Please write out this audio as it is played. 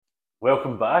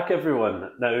Welcome back, everyone.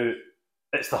 Now,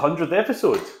 it's the 100th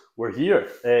episode. We're here.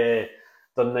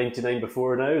 Done 99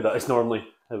 before now. That is normally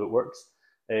how it works.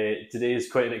 Today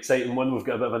is quite an exciting one. We've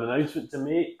got a bit of an announcement to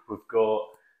make. We've got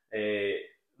the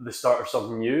start of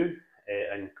something new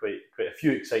and quite a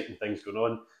few exciting things going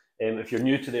on. If you're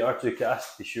new to the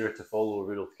R2Kast, be sure to follow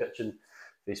Rural Kitchen,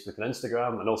 Facebook and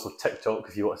Instagram, and also TikTok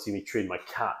if you want to see me train my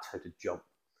cat how to jump.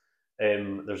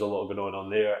 There's a lot going on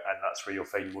there, and that's where you'll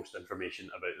find most information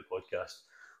about the podcast.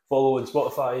 Follow on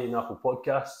Spotify and Apple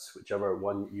Podcasts, whichever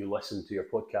one you listen to your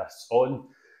podcasts on.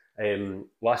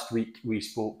 Last week we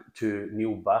spoke to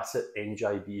Neil Bassett,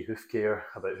 NJB Hoof Care,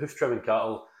 about hoof trimming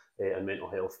cattle and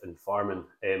mental health in farming.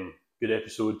 Good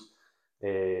episode,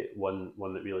 one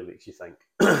that really makes you think.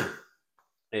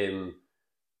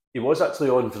 He was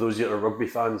actually on, for those of you that are rugby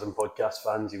fans and podcast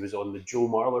fans, he was on the Joe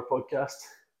Marler podcast.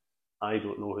 I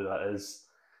don't know who that is.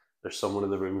 There's someone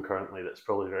in the room currently that's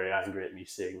probably very angry at me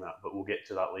saying that, but we'll get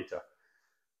to that later.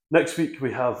 Next week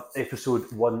we have episode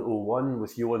 101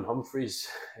 with Ewan Humphreys.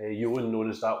 Ewan, known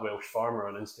as That Welsh Farmer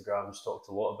on Instagram, has talked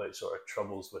a lot about sort of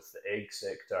troubles with the egg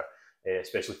sector,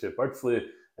 especially through bird flu,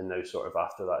 and now sort of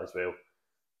after that as well.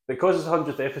 Because it's the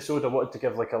 100th episode, I wanted to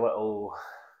give like a little,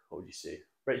 what would you say,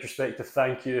 retrospective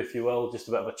thank you, if you will, just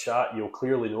a bit of a chat. You'll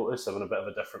clearly notice I'm in a bit of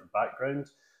a different background.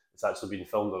 It's actually been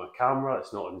filmed on a camera,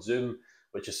 it's not on Zoom,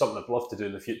 which is something I'd love to do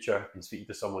in the future. I've been speaking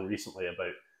to someone recently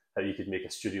about how you could make a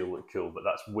studio look cool, but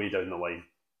that's way down the line.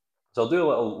 So I'll do a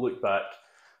little look back.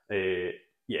 On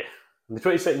the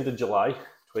 22nd of July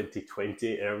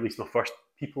 2020, I released my first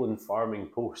People in Farming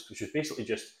post, which was basically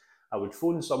just, I would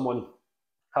phone someone,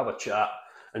 have a chat,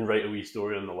 and write a wee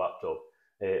story on the laptop.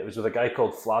 It was with a guy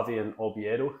called Flavian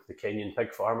Obiero, the Kenyan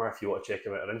pig farmer, if you want to check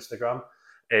him out on Instagram.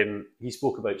 He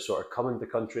spoke about sort of coming to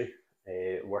country,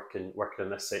 working in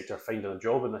this sector, finding a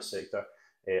job in this sector,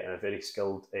 and a very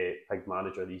skilled pig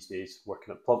manager these days,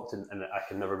 working at Plumpton, and I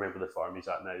can never remember the farm he's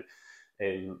at now.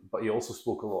 But he also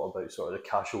spoke a lot about sort of the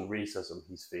casual racism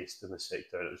he's faced in the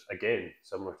sector, and it was, again,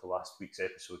 similar to last week's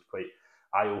episode, quite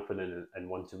eye-opening and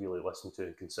one to really listen to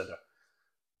and consider.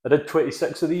 I did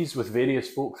 26 of these with various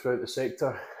folk throughout the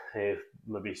sector.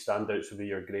 Maybe standouts would be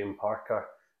your Graham Parker,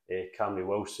 Cammy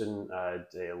Wilson, I had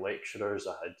lecturers,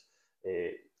 I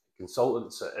had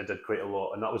consultants. I did quite a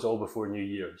lot, and that was all before New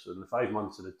Year. So in the 5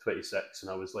 months I did 26,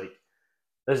 and I was like,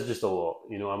 this is just a lot.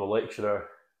 You know, I'm a lecturer,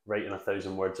 writing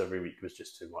 1,000 words every week was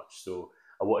just too much. So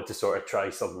I wanted to sort of try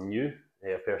something new.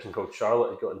 A person called Charlotte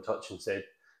had got in touch and said,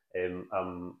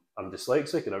 I'm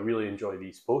dyslexic and I really enjoy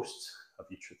these posts. Have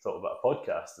you thought about a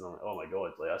podcast? And I'm like, oh my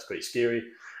God, like, that's quite scary.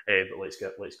 But let's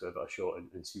give it a shot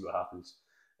and see what happens.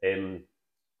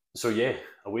 So yeah,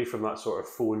 away from that sort of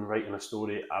phone writing a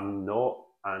story, I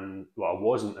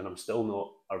wasn't, and I'm still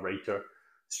not a writer.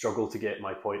 Struggle to get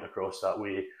my point across that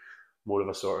way. More of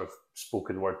a sort of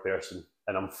spoken word person,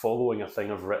 and I'm following a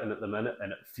thing I've written at the minute,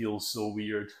 and it feels so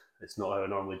weird. It's not how I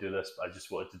normally do this, but I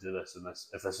just wanted to do this. And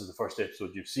if this is the first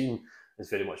episode you've seen, it's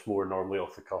very much more normally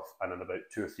off the cuff, and in about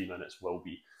 2 or 3 minutes will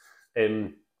be.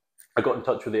 I got in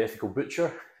touch with the Ethical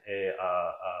Butcher,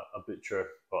 a butcher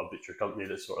company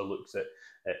that sort of looks at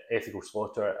ethical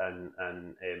slaughter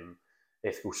and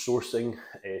ethical sourcing,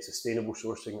 sustainable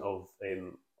sourcing of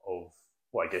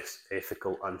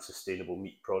ethical and sustainable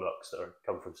meat products that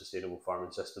come from sustainable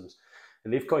farming systems.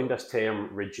 And they've coined this term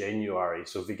Regenuary.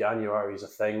 So veganuary is a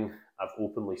thing. I've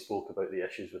openly spoke about the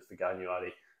issues with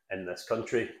veganuary in this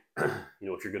country.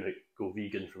 If you're going to go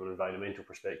vegan from an environmental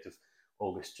perspective,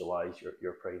 August, July is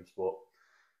your prime spot.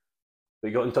 We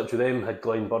got in touch with them, had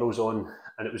Glenn Burrows on,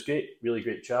 and it was great, really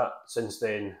great chat. Since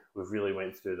then, we've really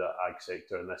went through the ag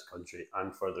sector in this country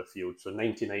and further afield. So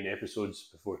 99 episodes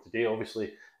before today,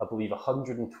 obviously. I believe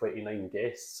 129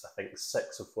 guests, I think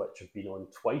 6 of which have been on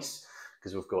twice,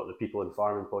 because we've got the People in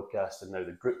Farming podcast and now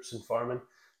the Groups in Farming.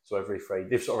 So every Friday,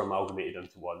 they've sort of amalgamated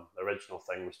into one. The original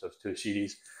thing was to have 2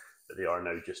 series, but they are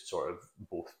now just sort of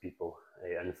both people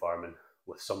in farming,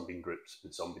 with some being groups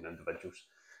and some being individuals.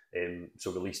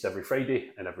 So released every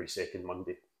Friday and every second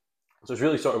Monday. So it's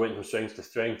really sort of went from strength to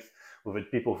strength. We've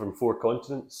had people from 4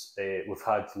 continents. We've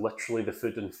had literally the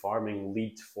food and farming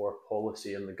lead for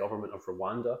policy in the government of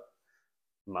Rwanda,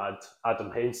 mad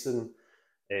Adam Henson,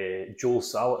 Joel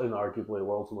Salatin, arguably the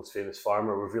world's most famous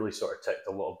farmer. We've really sort of ticked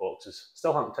a lot of boxes.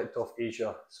 Still haven't ticked off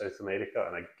Asia, South America,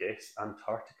 and I guess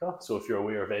Antarctica. So if you're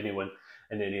aware of anyone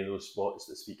in any of those spots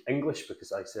that speak English,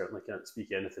 because I certainly can't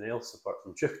speak anything else apart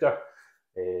from Chukter,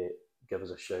 give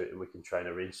us a shout and we can try and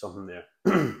arrange something there.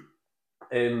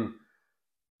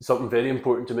 Something very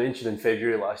important to mention, in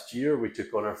February last year, we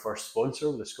took on our first sponsor,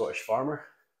 The Scottish Farmer,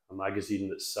 a magazine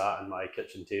that sat on my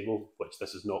kitchen table, which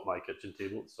this is not my kitchen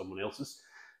table, it's someone else's.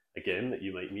 again that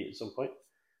you might meet at some point.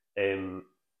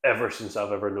 Ever since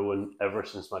I've ever known, ever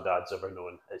since my dad's ever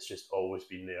known, it's just always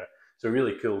been there. So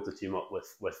really cool to team up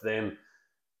with them.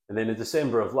 And then in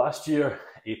December of last year,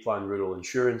 A-Plan Rural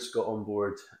Insurance got on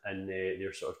board, and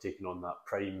they're sort of taking on that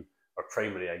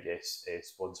primary, I guess,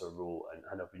 sponsor role,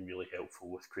 and have been really helpful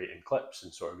with creating clips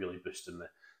and sort of really boosting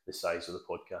the size of the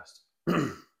podcast.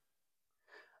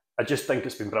 I just think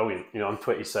it's been brilliant. You know, I'm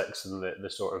 26, and the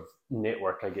sort of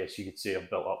network, I guess you could say, I've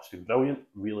built up's been brilliant.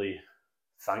 Really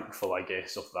thankful, I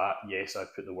guess, of that. Yes,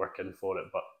 I've put the work in for it,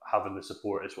 but having the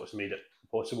support is what's made it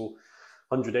possible.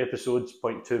 100 episodes,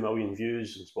 0.2 million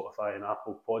views on Spotify and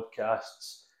Apple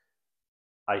Podcasts.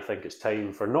 I think it's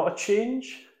time for not a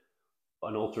change, but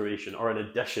an alteration or an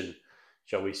addition,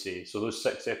 shall we say. So those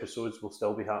 6 episodes will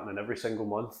still be happening every single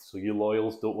month. So you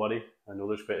loyals, don't worry. I know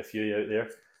there's quite a few out there.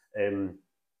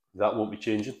 That won't be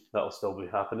changing. That'll still be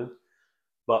happening.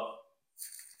 But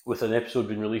with an episode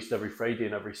being released every Friday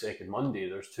and every second Monday,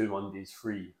 there's 2 Mondays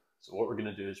free. So what we're going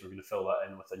to do is we're going to fill that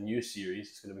in with a new series.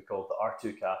 It's going to be called the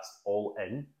R2Kast All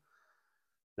In.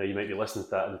 Now you might be listening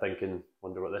to that and thinking,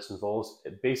 wonder what this involves.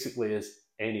 It basically is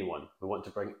anyone. We want to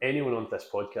bring anyone onto this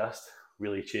podcast,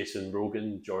 really chasing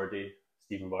Rogan, Geordie,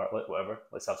 Stephen Bartlett, whatever.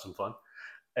 Let's have some fun.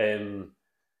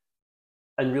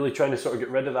 And really trying to sort of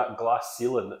get rid of that glass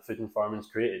ceiling that food and farming's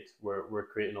created. We're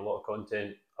creating a lot of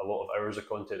content, a lot of hours of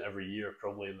content every year,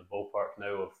 probably in the ballpark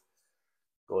now of,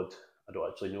 God, I don't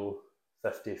actually know,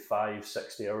 55,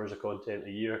 60 hours of content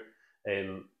a year.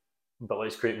 But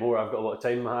let's create more. I've got a lot of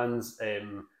time in my hands,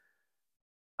 and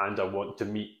I want to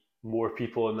meet more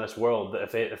people in this world. That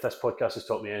if this podcast has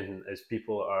taught me anything, is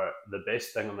people are the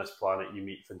best thing on this planet. You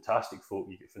meet fantastic folk,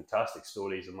 you get fantastic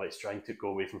stories, and let's try and go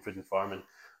away from food and farming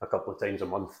a couple of times a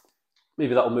month.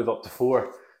 Maybe that'll move up to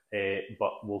 4,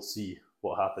 but we'll see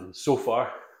what happens. So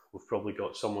far, we've probably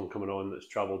got someone coming on that's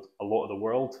travelled a lot of the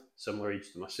world, similar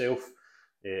age to myself,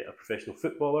 a professional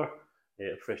footballer,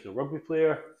 a professional rugby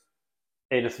player.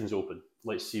 Anything's open.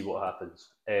 Let's see what happens.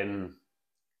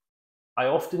 I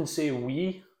often say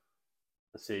we.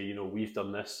 I say, you know, we've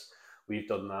done this, we've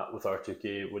done that with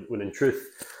R2K, when in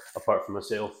truth, apart from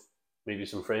myself, maybe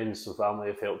some friends, some family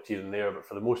have helped here and there, but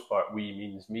for the most part, we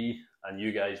means me and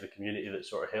you guys, the community that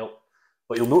sort of help.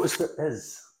 But you'll notice there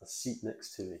is a seat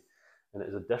next to me, and it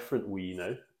is a different we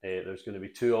now. There's going to be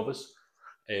 2 of us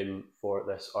for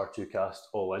this R2Kast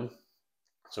All In.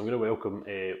 So I'm going to welcome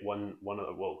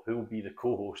who will be the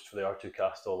co-host for the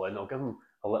R2Kast All In. I'll give him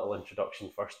a little introduction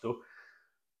first, though.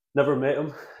 Never met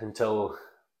him until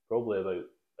probably about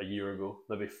a year ago,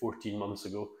 maybe 14 months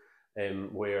ago,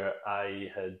 where I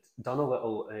had done a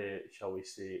little, shall we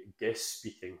say, guest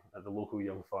speaking at the local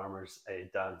Young Farmers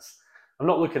dance. I'm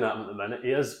not looking at him at the minute.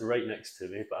 He is right next to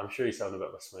me, but I'm sure he's having a bit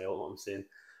of a smile at what I'm saying.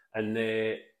 And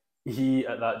he,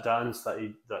 at that dance,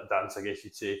 I guess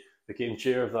you'd say, became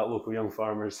chair of that local Young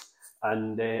Farmers,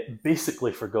 and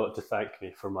basically forgot to thank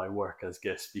me for my work as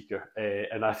guest speaker.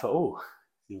 And I thought, oh,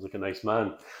 seems like a nice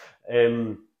man.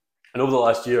 And over the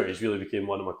last year, he's really became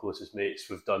one of my closest mates.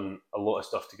 We've done a lot of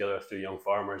stuff together through Young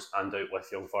Farmers and out with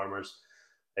Young Farmers.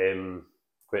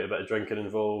 Quite a bit of drinking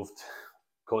involved,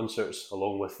 concerts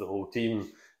along with the whole team,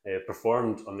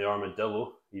 performed on the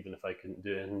Armadillo, even if I couldn't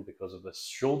do anything because of this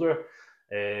shoulder.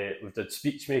 We've did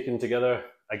speech making together,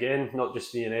 again, not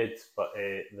just me and Ed, but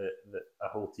a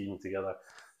whole team together.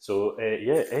 So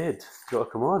yeah, Ed, you got to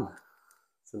come on.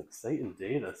 It's an exciting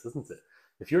day, this, isn't it?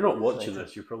 If you're not watching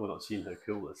this, you're probably not seeing how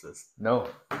cool this is. No.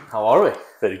 How are we?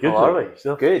 Very good. How are we?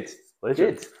 So, good.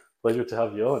 Pleasure. Good. Pleasure to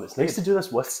have you on. It's nice to do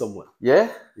this with someone.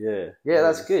 Yeah? Yeah. Yeah,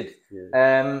 that's good.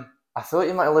 Yeah. I thought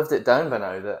you might have lived it down by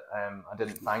now that I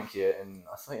didn't thank you, and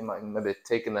I thought you might have maybe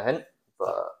taken the hint,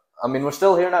 but I mean, we're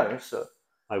still here now, so...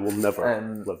 I will never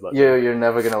live that down. You're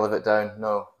never going to live it down,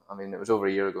 no. I mean, it was over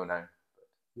a year ago now.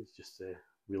 He's just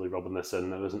really rubbing this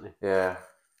in now, isn't he? Yeah.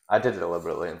 I did it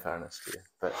deliberately, in fairness to you,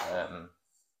 but...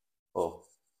 well,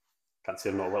 can't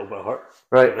say I'm not a little bit hurt.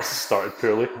 Right. This started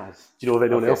poorly. Do you know of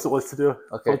anyone else that wants to do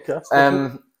a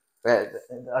podcast?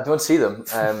 I don't see them.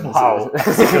 Wow.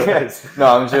 No,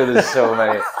 I'm sure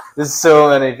there's so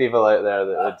many people out there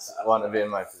that would want to be in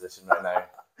my position right now.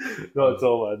 Not at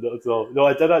all, man. Not at all. No,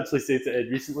 I did actually say to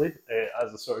Ed recently,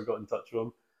 as I sort of got in touch with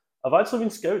him, I've actually been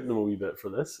scouting them a wee bit for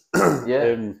this. Yeah.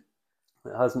 It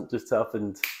hasn't just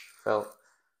happened. Felt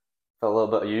a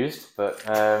little bit used, but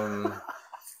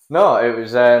no, it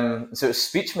was so it was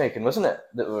speech making, wasn't it,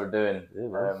 that we were doing?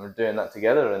 Yeah, we're doing that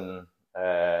together, and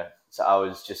so I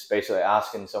was just basically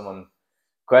asking someone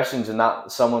questions, and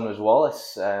that someone was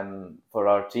Wallace for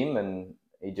our team, and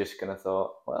he just kind of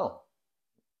thought, well,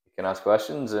 you can ask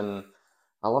questions, and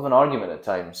I'll have an argument at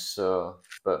times, so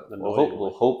but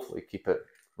we'll hopefully keep it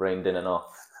reined in and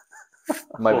off.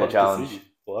 Might be a challenge.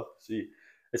 We'll have to see.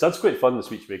 It's quite fun, the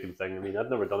speech making thing. I mean, I'd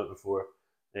never done it before.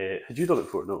 Had you done it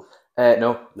before? No.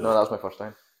 No, that was my first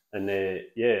time. And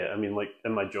yeah, I mean, like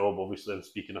in my job, obviously, I'm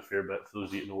speaking a fair bit. For those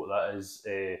of you who know what that is,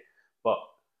 but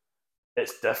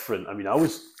it's different. I mean, I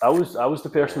was the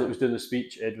person that was doing the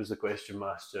speech. Ed was the question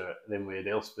master. Then we had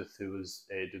Elspeth, who was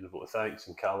doing the vote of thanks,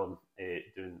 and Callum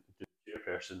doing the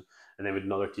chairperson. And then we had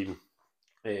another team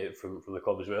from the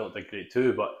club as well. It did great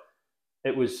too. But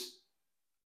it was.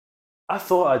 I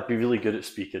thought I'd be really good at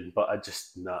speaking, but I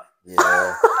just not.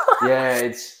 Yeah, yeah.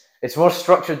 It's more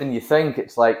structured than you think.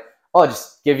 It's like, oh, I'll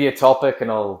just give you a topic and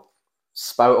I'll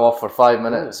spout off for 5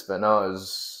 minutes. Yeah. But no, it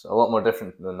was a lot more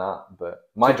different than that. But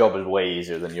my job is way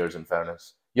easier than yours, in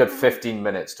fairness. You had 15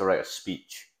 minutes to write a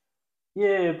speech.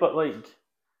 Yeah, but like,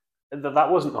 that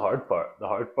wasn't the hard part. The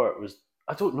hard part was,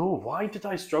 I don't know, why did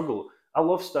I struggle? I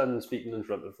love standing and speaking in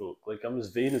front of folk. Like, I'm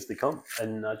as vain as they come.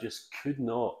 And I just could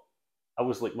not. I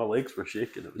was like, my legs were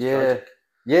shaking. It was tragic.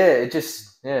 Yeah, it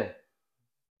just, I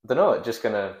don't know, it just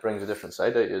kind of brings a different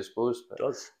side out, I suppose. But it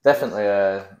does.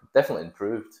 Definitely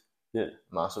improved. Yeah.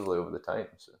 Massively over the time.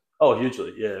 So. Oh,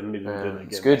 hugely. Yeah, maybe we'll do it again.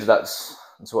 It's good. That's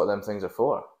what them things are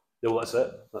for. Yeah, well, that's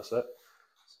it.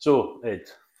 So, Ed,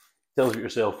 tell us about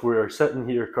yourself. We're sitting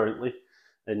here currently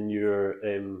in your,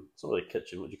 it's not really a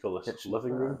kitchen, what do you call this? Kitchen,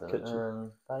 living room?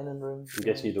 Kitchen? Dining room. I'm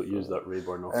guessing you don't use that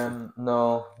Rayburn often.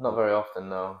 No, not very often,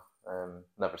 no.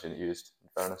 Never seen it used, in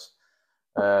fairness.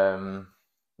 No,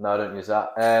 I don't use that.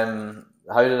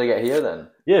 How did I get here then?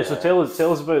 Yeah, so tell us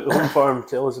about the home farm.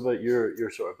 Tell us about your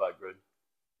sort of background.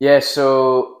 Yeah,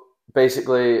 so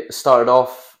basically started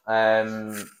off. I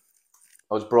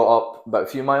was brought up about a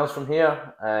few miles from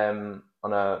here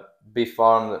on a beef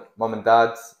farm that mum and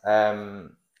dad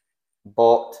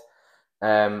bought,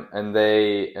 and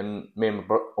me and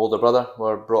my older brother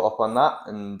were brought up on that,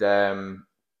 and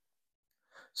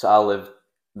so I lived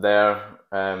there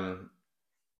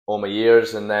all my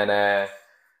years, and then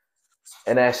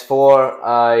in S4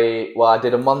 I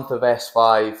did a month of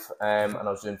S5 and I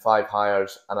was doing 5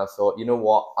 hires, and I thought, you know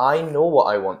what, I know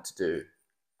what I want to do,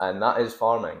 and that is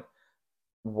farming.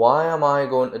 Why am I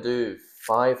going to do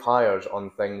 5 hires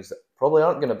on things that probably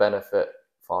aren't going to benefit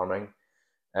farming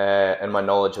and my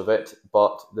knowledge of it,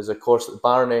 but there's a course at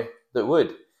Barney that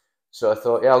would. So I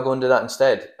thought, I'll go and do that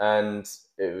instead. And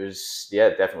it was,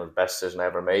 definitely the best decision I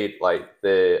ever made. Like,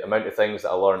 the amount of things that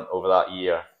I learned over that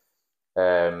year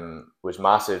was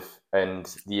massive. And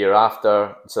the year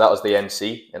after, so that was the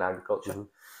NC in agriculture.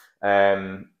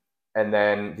 Mm-hmm. And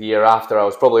then the year after, I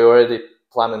was probably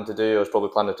planning to do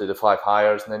the 5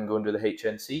 hires and then go and do the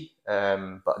HNC.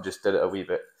 But I just did it a wee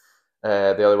bit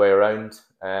the other way around.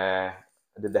 I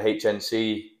did the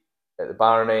HNC at the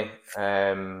Barney.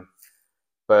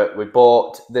 But we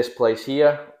bought this place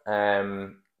here,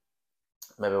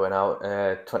 maybe went out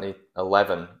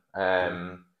 2011,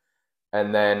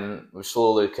 and then we've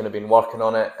slowly kind of been working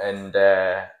on it, and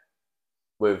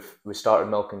we started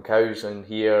milking cows in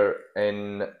here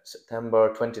in September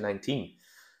 2019.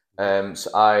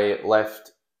 So I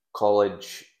left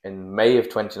college in May of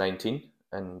 2019,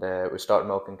 and we started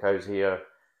milking cows here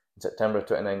in September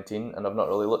 2019, and I've not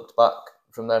really looked back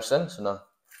from there since, and I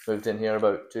moved in here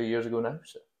about 2 years ago now.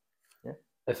 So, yeah.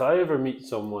 If I ever meet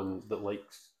someone that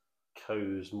likes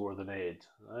cows more than Ed,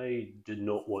 I do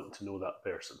not want to know that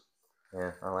person.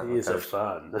 Yeah, I like he my is cows. A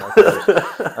fan.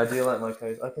 I do like my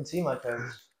cows. I can see my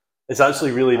cows. It's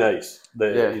actually really nice.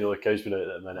 The cow's been out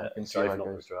at the minute. I can see my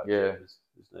cows.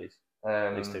 It's nice.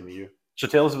 Nice time of year. So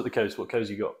tell us about the cows. What cows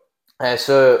you got?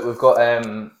 So we've got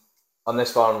on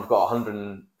this farm we've got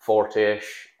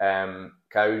 140-ish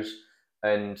cows,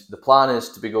 and the plan is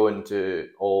to be going to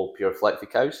all pure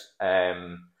fleck-feed cows.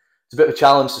 It's a bit of a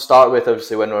challenge to start with.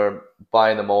 Obviously, when we're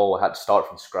buying them all, we had to start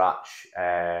from scratch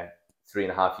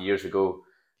 3.5 years ago.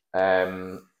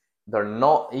 They're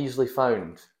not easily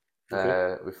found.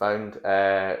 Okay.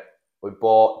 We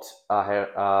bought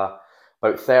about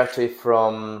 30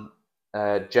 from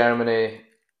Germany,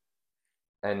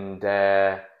 and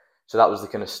so that was the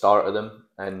kind of start of them.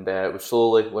 And we've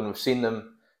slowly, when we've seen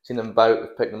them about,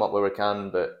 we've picked them up where we can.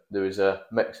 But there was a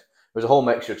whole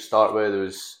mixture to start with. There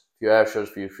was a few Ayrshires,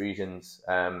 a few Friesians,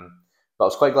 but I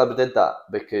was quite glad we did that,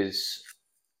 because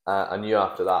I knew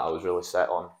after that I was really set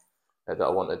on that I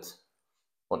wanted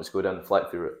to go down the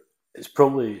fleck-feed route. It's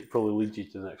probably leads you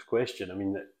to the next question. I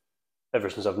mean, ever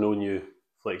since I've known you,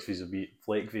 fleck-feeds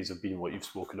have been what you've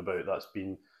spoken about. That's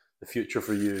been the future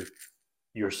for you.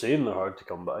 You're saying they're hard to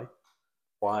come by.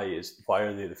 Why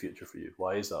are they the future for you?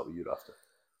 Why is that what you're after?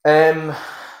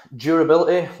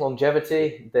 Durability,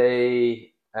 longevity.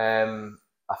 They,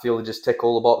 I feel they just tick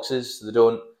all the boxes. They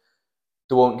don't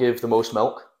they won't give the most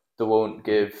milk, they won't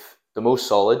give the most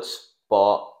solids,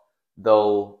 but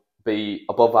they'll be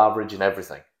above average in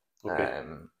everything. Okay.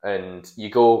 And you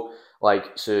go,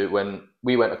 like, so when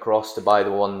we went across to buy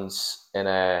the ones in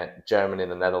Germany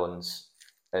and the Netherlands,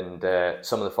 and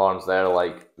some of the farms there,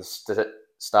 like the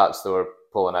stats they were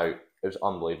pulling out, it was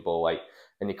unbelievable. Like,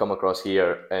 and you come across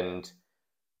here and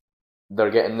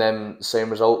they're getting them same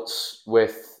results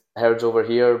with herds over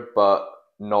here, but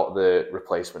not the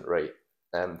replacement rate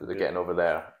that they're getting over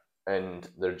there. And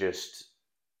they're just,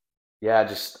 I like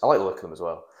the look of them as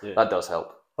well. Yeah. That does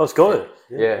help. Oh, it's got it.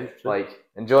 Yeah, like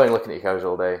enjoying looking at your cows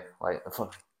all day. Like,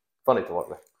 funny to work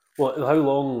with. Well,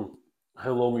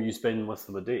 how long are you spending with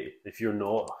them a day? If you're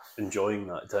not enjoying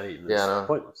that time, it's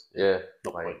pointless.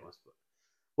 Not like, pointless. But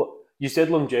what you said,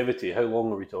 longevity. How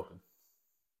long are we talking?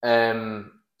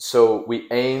 So we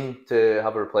aim to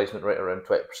have a replacement rate around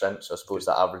 20%. So I suppose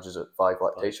that averages at 5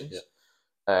 lactations.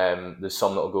 There's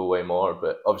some that'll go way more,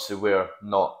 but obviously we're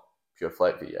not pure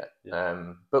flight feed yet.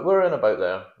 But we're in about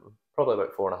there, probably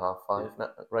about 4.5, 5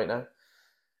 right now.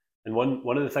 And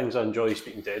one of the things I enjoy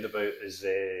speaking to Ed about is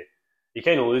he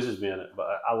kind of loses me in it, but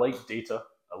I like data.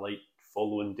 I like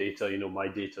following data. You know, my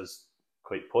data's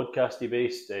quite podcasty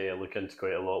based. I look into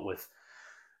quite a lot with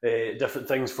different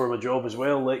things for my job as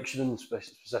well, lecturing,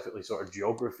 specifically sort of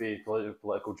geography,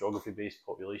 political geography based,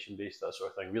 population based, that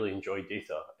sort of thing. Really enjoy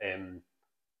data.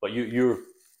 But you're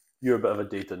a bit of a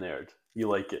data nerd. You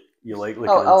like it. You like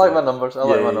looking into I like my numbers. I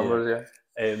like my numbers.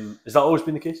 Has that always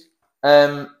been the case?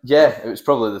 It was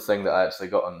probably the thing that I actually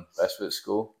got on best with at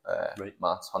school.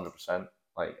 Maths, 100%.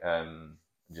 Like,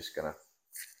 just gonna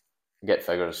get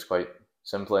figures quite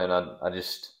simply, and I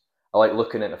like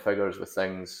looking into figures with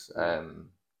things. I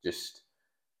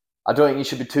don't think you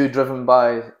should be too driven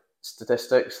by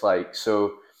statistics. Like,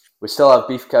 so we still have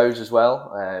beef cows as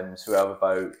well. So we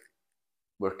have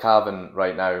we're calving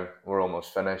right now. We're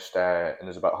almost finished, and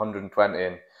there's about 120,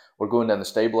 and we're going down the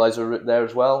stabilizer route there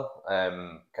as well.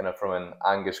 Kind of from an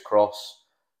Angus cross,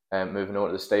 moving over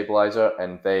to the stabilizer,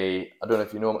 and I don't know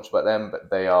if you know much about them, but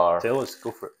they are tell us,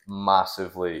 go for it.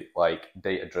 Massively like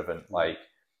data driven. Like,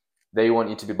 they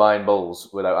want you to be buying bulls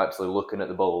without actually looking at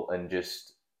the bull and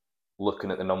just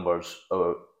looking at the numbers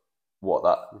of what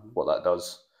that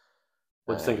does.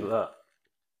 What do you think of that?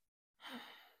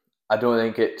 I don't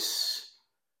think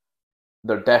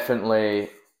they're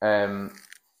definitely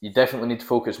you definitely need to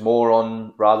focus more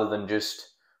on, rather than just,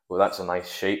 well, that's a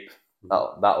nice shape,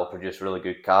 that'll produce really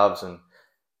good calves,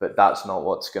 but that's not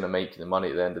what's going to make you the money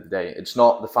at the end of the day. It's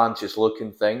not the fanciest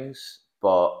looking things,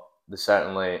 but they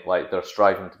certainly, like, they're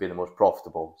striving to be the most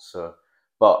profitable. So,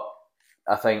 but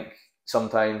I think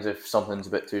sometimes if something's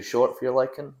a bit too short for your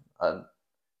liking,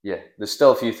 there's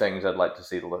still a few things I'd like to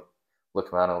see the look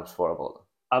of my animals for about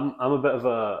them. I'm a bit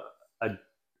of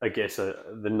I guess the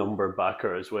number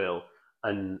backer as well,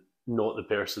 and not the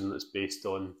person that's based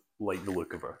on like the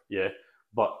look of her. Yeah,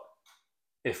 but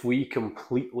if we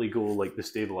completely go like the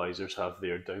stabilizers have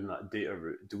there down that data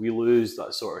route, do we lose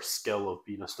that sort of skill of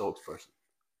being a stocks person?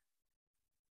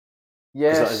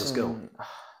 Yes, that is a skill.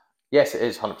 Yes, it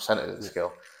is. 100% it is a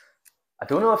skill. I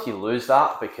don't know if you lose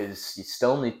that, because you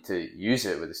still need to use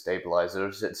it with the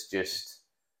stabilizers. It's just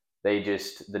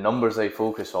the numbers they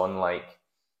focus on, like,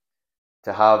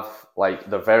 to have, like,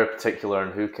 they're very particular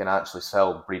in who can actually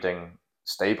sell breeding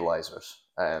stabilizers.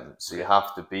 So you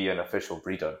have to be an official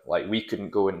breeder. Like, we couldn't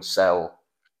go and sell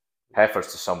heifers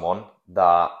to someone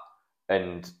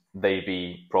and they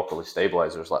be properly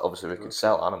stabilizers. Like, obviously we could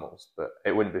sell animals, but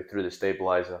it wouldn't be through the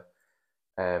stabilizer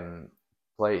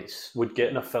place. Would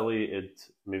getting affiliated,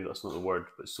 maybe that's not the word,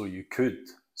 but so you could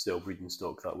sell breeding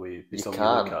stock that way? You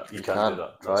can do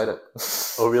that. Tried it.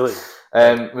 Oh, really?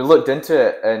 We looked into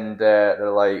it, and they're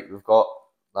like, we've got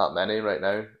that many right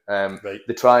now.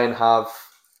 They try and have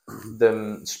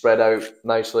them spread out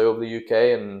nicely over the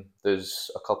UK, and there's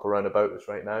a couple around about us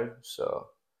right now. So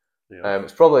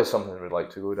it's probably something we'd like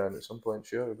to go down at some point,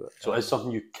 sure. But so it's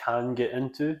something you can get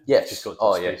into. Yes. Just got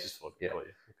to spaces for it.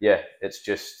 Yeah. It's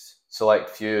just select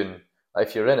few, and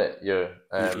if you're in it, you're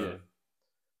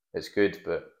it's good.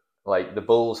 But like, the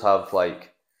bulls have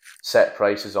like set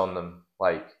prices on them.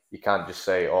 Like, you can't just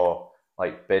say, oh,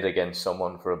 like, bid against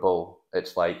someone for a bull.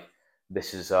 It's like,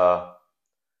 this is a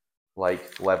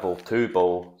like level 2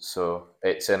 bull, so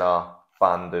it's in a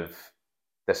band of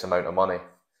this amount of money.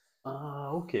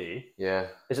 Okay. Yeah.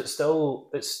 Is it still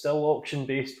auction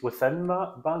based within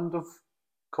that band of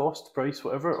cost, price,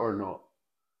 whatever, or not?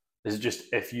 Is it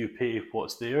just if you pay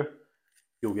what's there,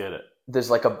 you'll get it?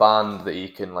 There's like a band that you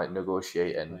can like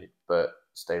negotiate in, but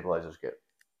stabilizer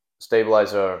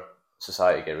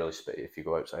society get really spitty if you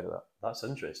go outside of that. That's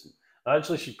interesting. I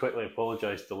actually should quickly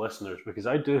apologise to listeners because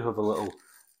I do have a little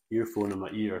earphone in my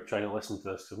ear trying to listen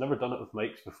to this. I've never done it with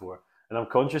mics before, and I'm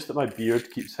conscious that my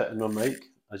beard keeps hitting my mic,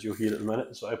 as you'll hear at the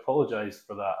minute. So I apologise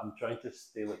for that. I'm trying to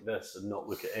stay like this and not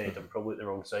look at Ed. I'm probably at the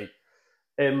wrong side.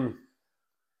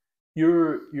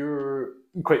 You're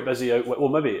quite busy out. Well,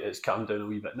 maybe it's calmed down a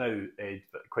wee bit now, Ed,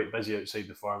 but quite busy outside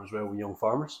the farm as well with young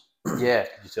farmers. Yeah.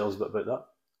 Could you tell us a bit about that?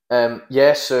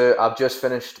 Yeah, so I've just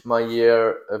finished my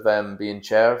year of being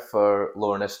chair for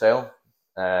Lower Nithsdale,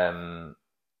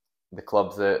 the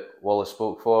club that Wallace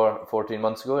spoke for 14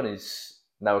 months ago, and he's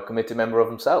now a committee member of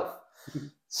himself.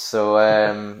 So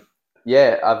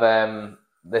yeah, I've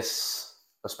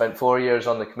spent 4 years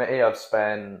on the committee. I've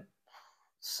spent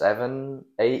 7,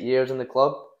 8 years in the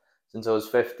club since I was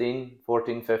 15.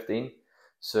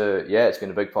 So yeah, it's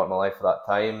been a big part of my life at that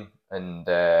time, and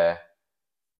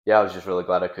yeah, I was just really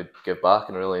glad I could give back,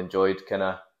 and really enjoyed kind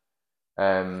of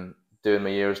doing my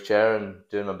year as chair and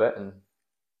doing my bit, and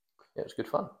yeah, it was good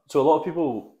fun. So a lot of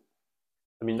people,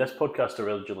 I mean, this podcast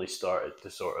originally started to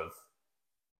sort of,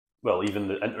 well, even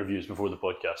the interviews before the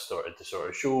podcast started to sort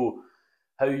of show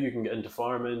how you can get into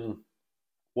farming,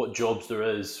 what jobs there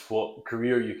is, what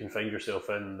career you can find yourself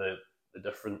in, the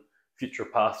different future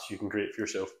paths you can create for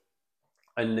yourself.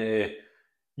 And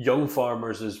young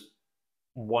farmers is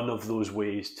one of those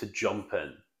ways to jump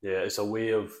in. Yeah, it's a way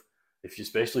of,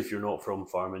 especially if you're not from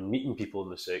farming, meeting people in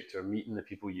the sector, meeting the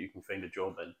people you can find a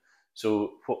job in.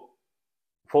 So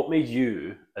what made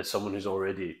you, as someone who's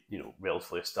already,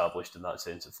 relatively established in that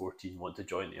sense at 14, want to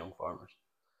join the young farmers?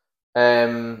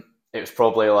 It was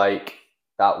probably like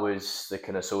that was the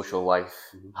kind of social life,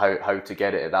 how to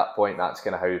get it at that point. That's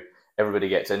kind of how everybody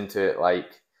gets into it. Like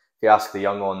if you ask the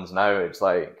young ones now, it's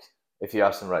like if you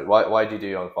ask them, right, why do you do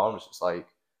young farmers? It's like,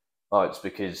 oh, it's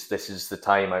because this is the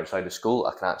time outside of school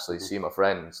I can actually see my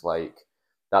friends. Like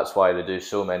that's why they do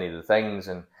so many of the things.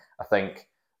 And I think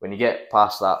when you get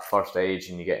past that first age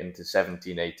and you get into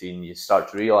 17, 18, you start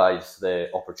to realise the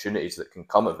opportunities that can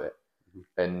come of it.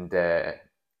 And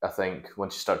I think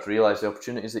once you start to realise the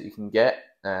opportunities that you can get,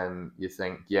 you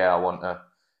think, yeah, I want to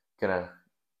kind of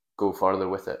go further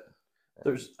with it.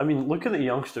 Looking at the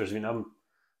youngsters, I'm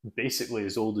basically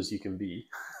as old as you can be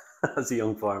as a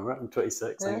young farmer. I'm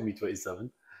 26, I'm going to be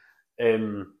 27.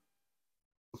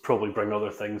 Probably bring other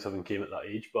things having came at that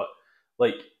age, but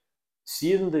like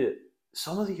seeing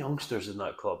some of the youngsters in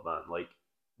that club, man, like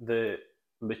the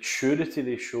maturity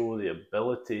they show, the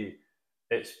ability,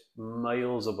 it's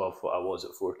miles above what I was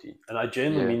at 14. And I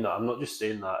genuinely mean that. I'm not just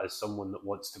saying that as someone that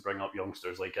wants to bring up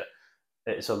youngsters. Like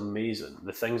it's amazing.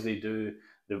 The things they do,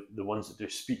 the ones that do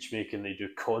speech making, they do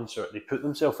concert, they put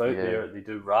themselves out there, they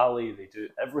do rally, they do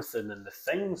everything. And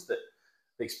the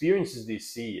experiences they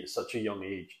see at such a young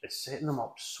age is setting them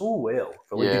up so well.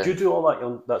 Did you do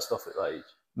all that stuff at that age?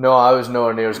 No, I was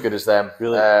nowhere near as good as them.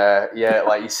 Really? Yeah,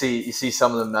 like you see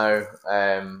some of them now,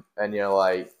 and you're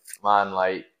like, man,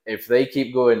 like if they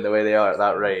keep going the way they are at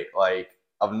that rate, like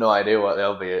I've no idea what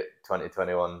they'll be at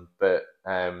 2021. But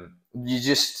you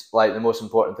just like the most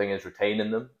important thing is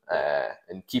retaining them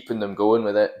and keeping them going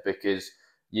with it, because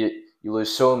you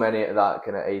lose so many at that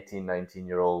kind of 18,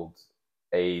 19-year-old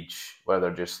age where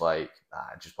they're just like,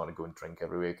 I just want to go and drink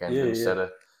every weekend instead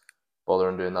of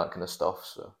bothering doing that kind of stuff.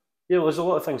 So. Yeah, well, there's a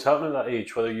lot of things happening at that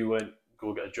age. Whether you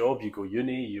go get a job, you go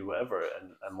uni, you whatever,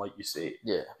 and like you say,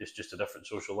 it's just a different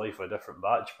social life, a different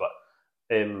batch. But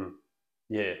the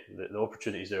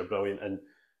opportunities there are brilliant,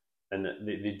 and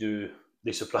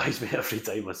they surprise me every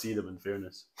time I see them. In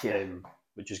fairness,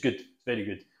 which is good, it's very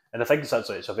good, and I think it's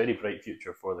a very bright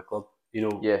future for the club.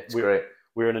 It's great.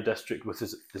 We're in a district with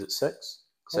is it six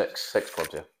clubs? Six clubs,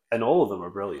 yeah, and all of them are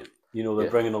brilliant. They're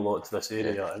bringing a lot to this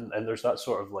area, and there's that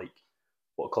sort of like,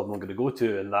 what club am I going to go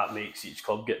to, and that makes each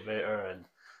club get better, and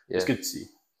it's good to see.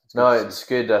 It's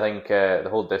good. I think the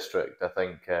whole district, I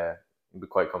think you'd be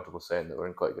quite comfortable saying that we're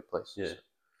in quite a good place. Yeah.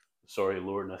 Sorry,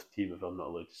 Lower Nith team, if I'm not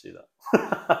allowed to say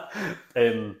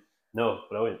that. No,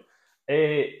 brilliant.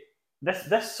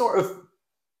 This sort of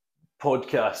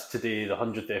podcast today, the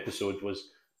 100th episode, was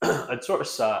I'd sort of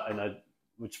sat and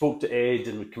we spoke to Ed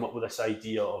and we'd come up with this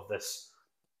idea of this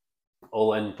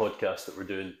all-in podcast that we're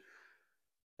doing.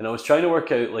 And I was trying to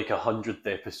work out like 100th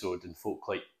episode, and folk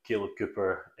like Caleb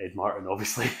Cooper, Ed Martin,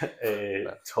 obviously,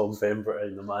 Tom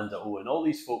Pemberton, Amanda Owen, all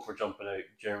these folk were jumping out,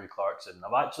 Jeremy Clarkson.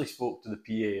 I've actually spoke to the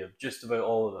PA of just about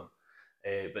all of them,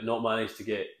 but not managed to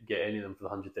get any of them for the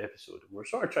 100th episode. And we're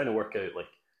sort of trying to work out, like,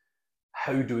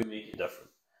 how do we make it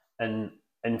different? And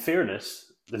in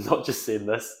fairness, they're not just saying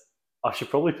this, I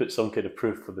should probably put some kind of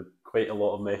proof for the quite a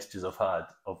lot of messages I've had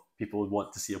of people who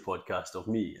want to see a podcast of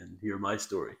me and hear my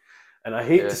story. And I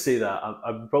hate to say that.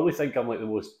 I probably think I'm like the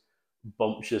most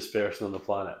bumptious person on the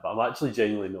planet, but I'm actually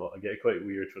genuinely not. I get quite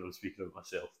weird when I'm speaking about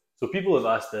myself. So people have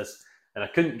asked this, and I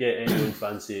couldn't get anyone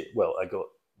fancy. Well, I got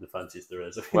the fanciest there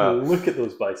is. If you look at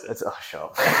those biceps. Shut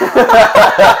up.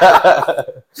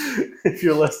 If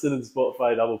you're listening in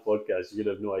Spotify and Apple Podcasts, you're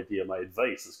going to have no idea my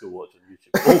advice. Let's go watch on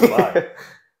YouTube. Oh,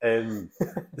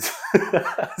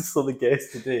 my. So the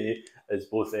guest today is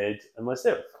both Ed and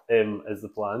myself, is the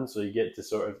plan. So you get to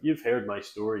sort of, you've heard my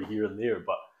story here and there,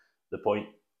 but the point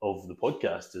of the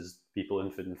podcast is people in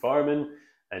food and farming,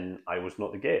 and I was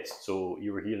not the guest. So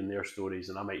you were hearing their stories,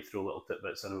 and I might throw little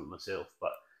tidbits in it myself,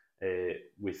 but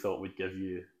we thought we'd give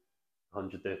you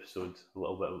 100th episode, a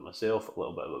little bit about myself, a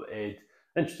little bit about Ed,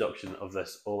 introduction of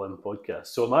this all-in podcast.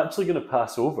 So I'm actually going to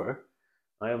pass over.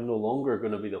 I am no longer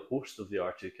going to be the host of the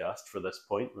R2Kast for this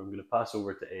point. I'm going to pass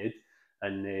over to Ed,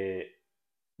 and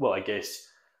well, I guess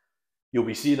you'll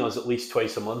be seeing us at least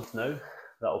twice a month now.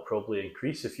 That'll probably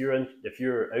increase. If you're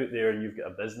out there and you've got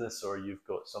a business or you've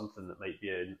got something that might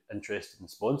be interested in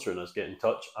sponsoring us, get in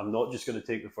touch. I'm not just going to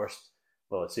take the first.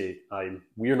 Well,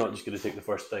 we're not just going to take the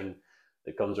first thing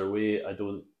that comes our way. I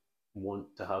don't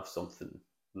want to have something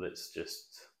that's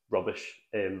just rubbish.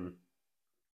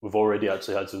 We've already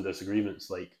actually had some disagreements.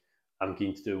 Like, I'm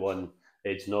keen to do one,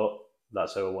 Ed's not.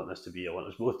 That's how I want this to be. I want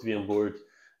us both to be on board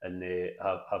and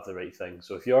have the right thing.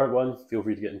 So if you are one, feel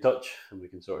free to get in touch and we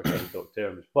can sort of try and talk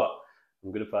terms. But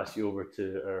I'm going to pass you over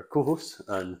to our co-host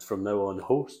and from now on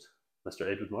host,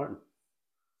 Mr. Edward Martin.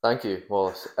 Thank you,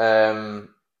 Wallace.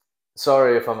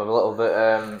 Sorry if I'm a little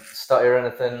bit stutty or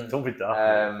anything. Don't be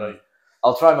daft.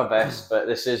 I'll try my best, but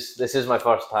this is my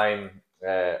first time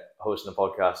hosting a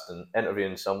podcast and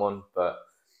interviewing someone, but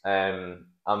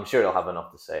I'm sure I'll have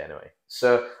enough to say anyway.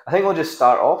 So I think we'll just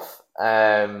start off.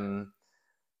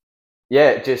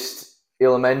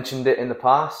 He'll have mentioned it in the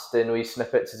past in wee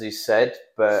snippets, as he said,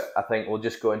 but I think we'll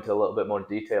just go into a little bit more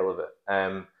detail of it.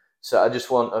 So I just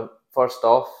want to first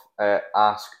off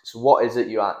ask, so what is it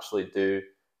you actually do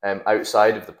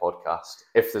outside of the podcast,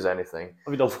 if there's anything?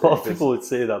 I mean, a lot of people would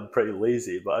say that I'm pretty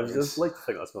lazy, but I just like to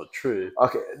think that's not true.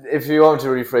 Okay, if you want to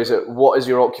rephrase it, what is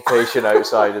your occupation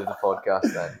outside of the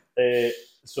podcast then?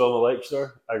 So I'm a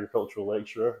lecturer, agricultural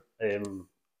lecturer.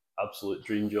 Absolute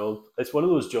dream job. It's one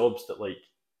of those jobs that, like,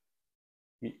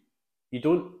 you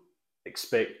don't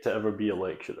expect to ever be a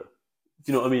lecturer.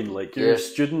 Do you know what I mean? Like, you're a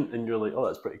student and you're like, oh,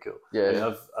 that's pretty cool.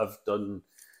 Yeah. I've done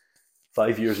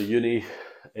 5 years of uni.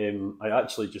 I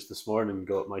actually just this morning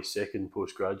got my second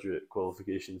postgraduate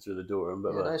qualification through the door. I'm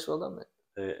a bit nice, well done,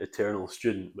 mate. Eternal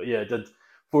student. But yeah, I did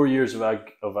 4 years of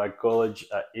ag college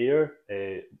at Ayr,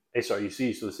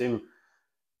 SRUC, so the same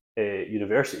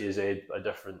university as Ed, but a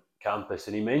different campus.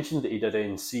 And he mentioned that he did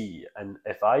NC. And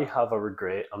if I have a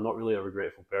regret, I'm not really a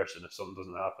regretful person. If something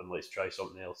doesn't happen, let's try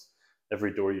something else.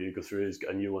 Every door you go through has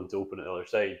got a new one to open at the other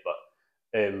side. But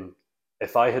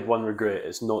if I had one regret,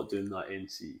 it's not doing that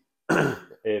NC.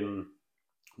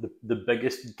 The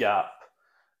biggest gap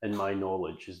in my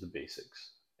knowledge is the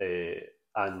basics,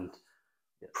 and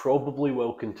probably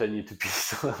will continue to be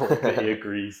so. He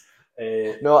agrees.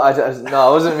 No, I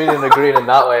wasn't meaning agreeing in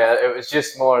that way. It was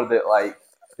just more that, like,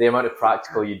 the amount of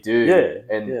practical you do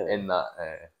in that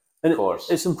course.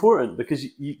 It's important because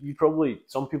you probably,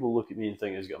 some people look at me and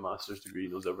think he's got a master's degree,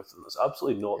 knows everything. That's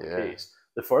absolutely not the case.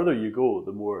 The further you go,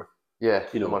 the more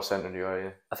the more centered you are.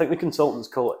 Yeah, I think the consultants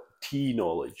call it T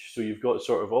knowledge. So you've got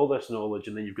sort of all this knowledge,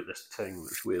 and then you've got this thing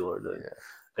that's way lower down.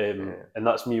 And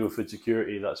that's me with food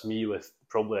security. That's me with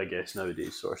probably, I guess,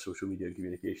 nowadays sort of social media and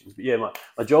communications. But yeah,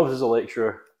 my job is as a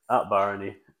lecturer at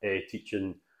Barony,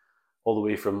 teaching all the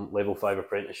way from level 5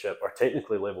 apprenticeship, or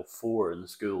technically level 4 in the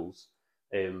schools,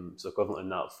 so equivalent in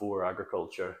that 4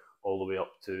 agriculture, all the way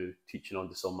up to teaching on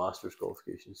to some master's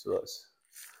qualifications. So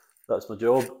that's my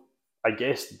job. I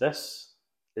guess this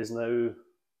is now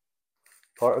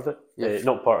part of it.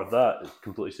 Not part of that, it's a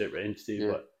completely separate entity,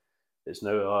 but it's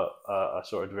now a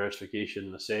sort of diversification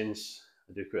in a sense.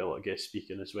 I do quite a lot of guest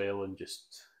speaking as well, and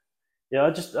I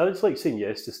just like saying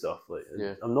yes to stuff. Like,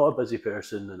 I'm not a busy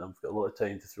person, and I've got a lot of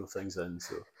time to throw things in.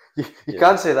 So you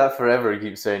can't say that forever. You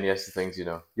keep saying yes to things,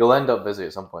 you'll end up busy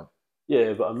at some point.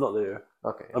 Yeah, but I'm not there.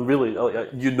 Okay, I'm really,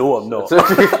 I'm not.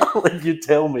 Like, you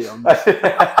tell me I'm not.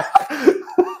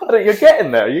 You're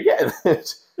getting there. You're getting there.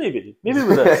 Maybe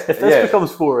with this. If this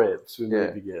becomes 4 eps, we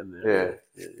might be getting there.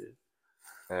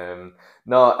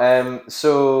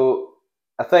 So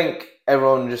I think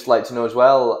everyone would just like to know as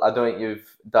well. I don't think you've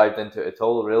dived into it at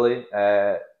all, really,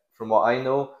 from what I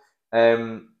know.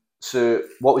 So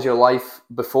what was your life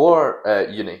before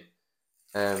uni?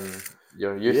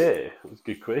 Your youth? Yeah, that's a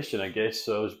good question, I guess.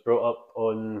 So I was brought up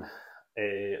on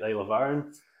the Isle of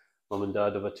Arran. Mum and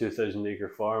Dad have a 2,000 acre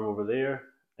farm over there.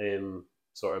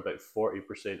 sort of about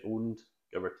 40% owned,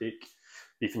 give or take.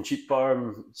 Beef and sheep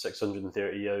farm,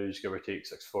 630 ewes, give or take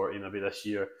 640 maybe this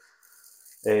year.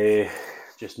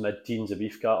 Just mid-teens of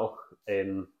beef cattle.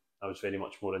 I was very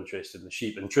much more interested in the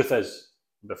sheep. And truth is,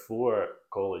 before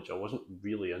college, I wasn't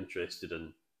really interested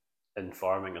in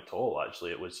farming at all.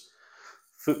 Actually, it was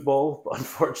football. But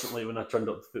unfortunately, when I turned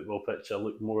up the football pitch, I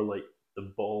looked more like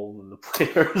the ball than the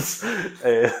players.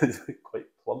 Quite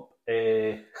plump.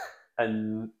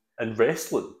 And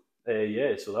wrestling.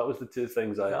 Yeah, so that was the two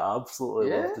things I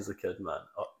absolutely loved as a kid, man.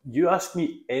 You ask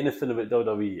me anything about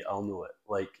WWE, I'll know it.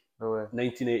 Like No way.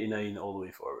 1989 all the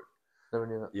way forward. Never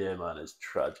knew that. Yeah, man, it's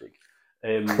tragic.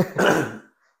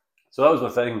 So that was my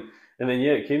thing. And then,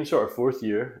 yeah, it came sort of fourth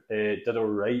year. Did all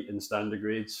right in standard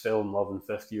grades, fell in love in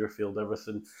fifth year, failed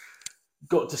everything.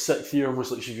 Got to sixth year and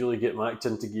was like, should really get my act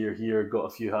into gear here. Got a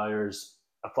few hires,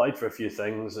 applied for a few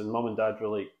things, and mum and dad were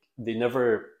like, they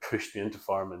never pushed me into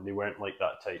farming. They weren't like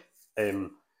that type.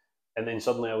 And then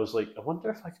suddenly I was like, I wonder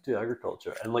if I could do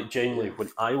agriculture. And like genuinely, when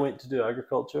I went to do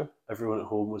agriculture, everyone at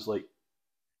home was like,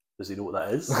 does he know what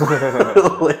that is?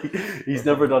 Like, he's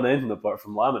never done anything apart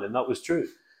from lambing, and that was true.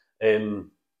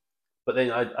 But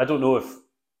then I don't know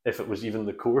if it was even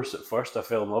the course at first I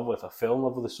fell in love with. I fell in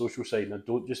love with the social side, and I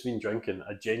don't just mean drinking.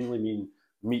 I genuinely mean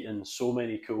meeting so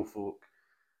many cool folk.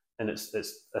 And it's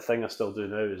a thing I still do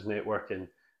now is networking,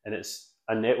 and it's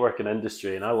a networking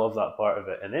industry, and I love that part of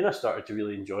it. And then I started to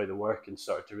really enjoy the work and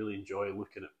started to really enjoy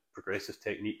looking at progressive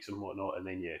techniques and whatnot. And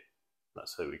then, yeah,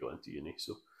 that's how we got into uni.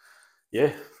 So,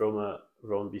 yeah, from a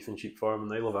beef and sheep farm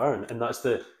in Isle of Arran. And that's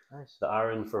the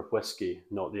Arran for whiskey,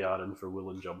 not the Arran for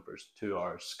woolen jumpers. 2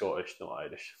 R's, Scottish, not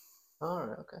Irish. All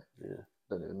right, okay. Yeah.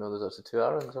 Didn't even know there's actually 2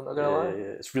 Arrans, I'm not going to lie.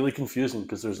 Yeah, it's really confusing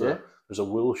because there's a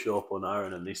wool shop on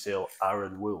Arran and they sell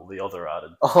Arran wool, the other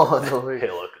Arran. Oh, no way.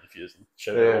 Hella confusing.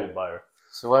 Shout out old buyer.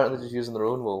 So why aren't they just using their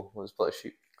own wool when it's split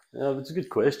sheep? Yeah, it's a good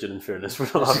question, in fairness. We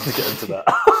don't have to get into that.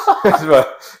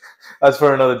 That's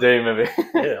for another day, maybe.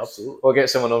 Yeah, absolutely. We'll get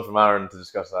someone on from Arran to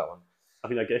discuss that one. I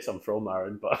mean, I guess I'm from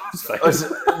Arran, but it's fine.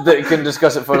 They can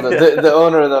discuss it further. The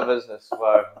owner of that business.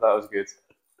 Wow, that was good.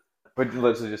 But you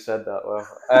literally just said that. Well,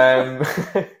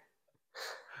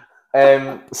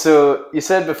 so you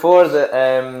said before that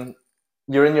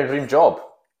you're in your dream job.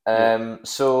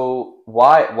 So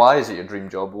why is it your dream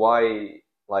job? Why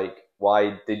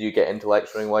did you get into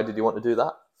lecturing? Why did you want to do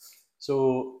that?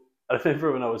 So I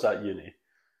remember when I was at uni,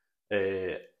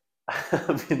 I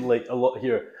mean, like a lot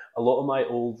of my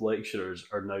old lecturers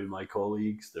are now my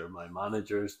colleagues. They're my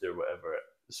managers. They're whatever.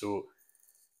 So,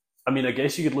 I mean, I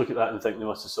guess you could look at that and think they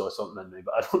must have saw something in me,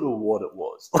 but I don't know what it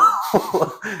was.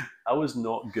 I was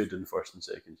not good in first and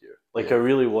second year. I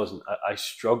really wasn't. I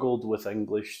struggled with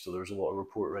English, so there was a lot of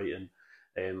report writing.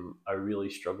 I really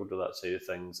struggled with that side of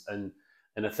things, and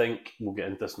I think we'll get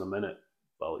into this in a minute.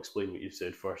 But I'll explain what you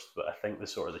said first. But I think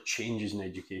the changes in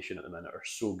education at the minute are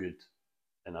so good,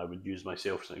 and I would use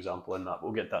myself as an example in that. But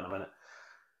we'll get to that in a minute.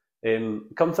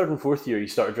 Come third and fourth year, you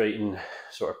started writing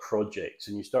sort of projects,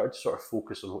 and you started to sort of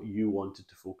focus on what you wanted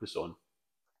to focus on.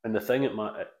 And the thing at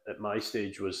my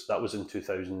stage was that was in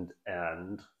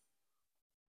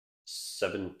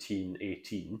 2017,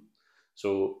 18.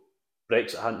 So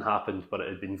Brexit hadn't happened, but it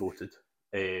had been voted.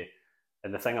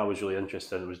 And the thing I was really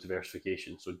interested in was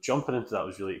diversification. So jumping into that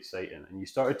was really exciting. And you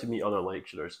started to meet other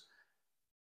lecturers.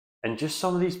 And just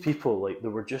some of these people, like, they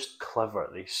were just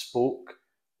clever. They spoke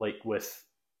like with...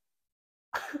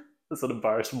 That's an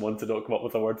embarrassing one to not come up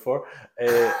with a word for.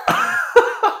 They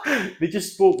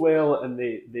just spoke well, and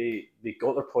they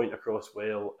got their point across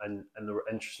well, and they were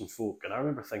interesting folk. And I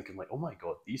remember thinking, like, oh my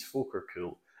god, these folk are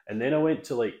cool. And then I went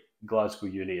to like Glasgow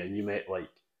Uni, and you met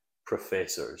like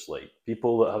professors, like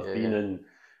people that have been in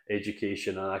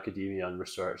education and academia and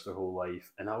research their whole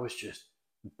life, and I was just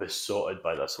besotted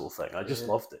by this whole thing. I just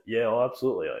loved it. Yeah, oh,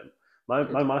 absolutely.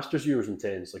 My master's year was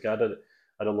intense. Like I had a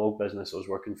log business. I was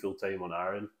working full time on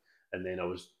Arran, and then I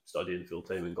was studying full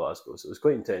time in Glasgow. So it was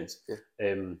quite intense.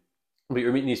 But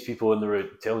you're meeting these people, and they were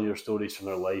telling your stories from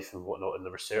their life and whatnot, and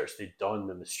the research they'd done,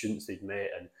 and the students they'd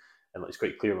met, and it's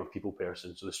quite clear I'm a people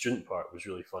person. So the student part was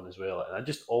really fun as well. And I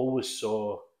just always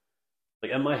saw,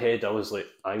 like in my head, I was like,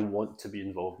 I want to be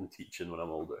involved in teaching when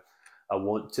I'm older. I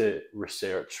want to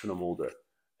research when I'm older.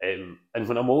 And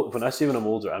when I say when I'm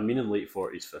older, I mean in late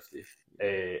 40s, 50s.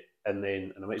 And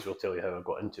I might as well tell you how I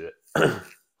got into it.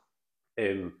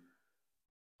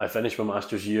 I finished my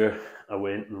master's year. I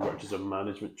went and worked as a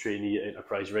management trainee at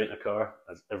Enterprise Rent a Car,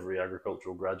 as every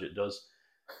agricultural graduate does.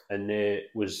 And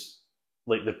it was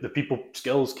like the people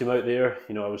skills came out there.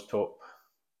 You know, I was top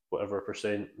whatever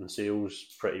percent in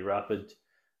sales, pretty rapid.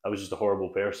 I was just a horrible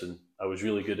person. I was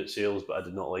really good at sales, but I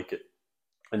did not like it.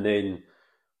 And then,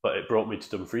 but it brought me to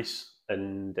Dumfries,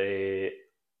 and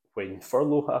when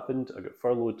furlough happened, I got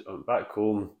furloughed, I went back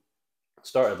home,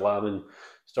 started lambing,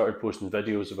 started posting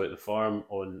videos about the farm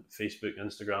on Facebook,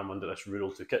 Instagram under this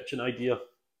rural to kitchen idea.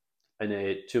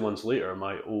 And 2 months later,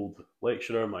 my old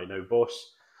lecturer, my now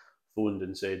boss, phoned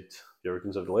and said, "You ever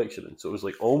considered lecturing?" So it was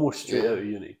like almost straight out of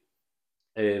uni.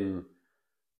 And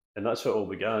that's how it all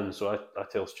began. So I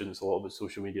tell students a lot about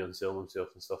social media and selling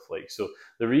themselves and stuff like. So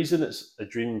the reason it's a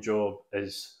dream job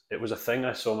is it was a thing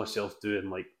I saw myself doing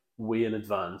like way in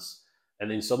advance,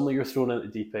 and then suddenly you're thrown into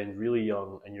the deep end really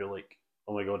young, and you're like,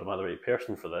 "Oh my god, am I the right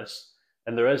person for this?"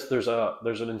 And there's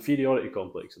an inferiority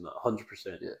complex in that,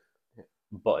 100%. Yeah.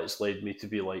 But it's led me to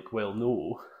be like, well,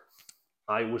 no,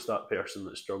 I was that person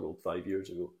that struggled 5 years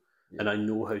ago, and I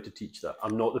know how to teach that.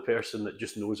 I'm not the person that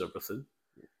just knows everything,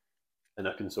 and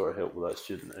I can sort of help with that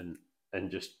student.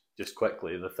 And just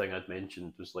quickly, the thing I'd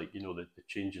mentioned was like, the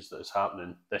changes that is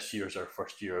happening. This year's our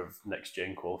first year of next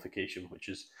gen qualification, which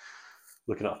is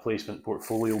looking at a placement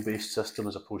portfolio based system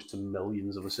as opposed to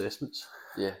millions of assessments.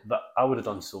 Yeah. That I would have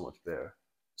done so much better.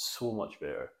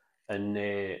 And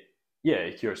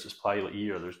here's this pilot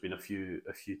year. There's been a few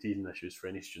teething issues for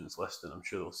any students listening. I'm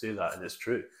sure they'll say that, and it's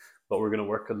true. But we're going to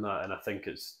work on that, and I think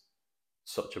it's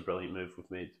such a brilliant move we've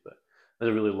made. But that's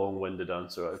a really long-winded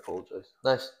answer. I apologise.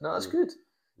 Nice. No, that's good.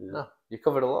 Yeah. No, you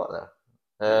covered a lot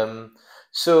there.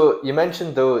 So you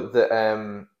mentioned though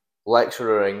that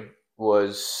lecturing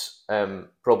was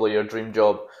probably your dream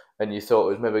job, and you thought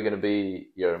it was maybe going to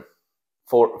be your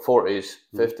 40s,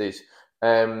 50s.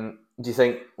 Do you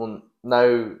think, well,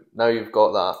 now you've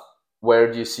got that,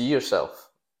 where do you see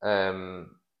yourself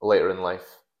later in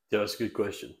life? Yeah, that's a good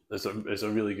question. It's a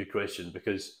really good question,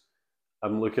 because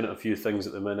I'm looking at a few things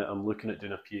at the minute. I'm looking at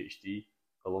doing a PhD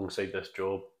alongside this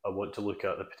job. I want to look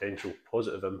at the potential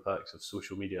positive impacts of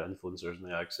social media influencers in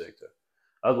the ag sector.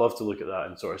 I'd love to look at that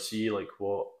and sort of see like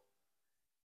what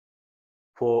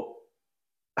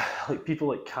like people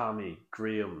like Cami,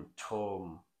 Graham,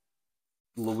 Tom,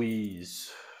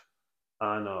 Louise,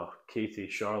 Anna, Katie,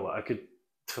 Charlotte, I could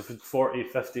 40,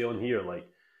 50 on here, like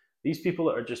these people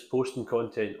that are just posting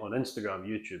content on Instagram,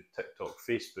 YouTube, TikTok,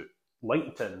 Facebook,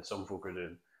 LinkedIn, some folk are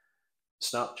doing,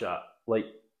 Snapchat. Like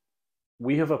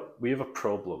we have a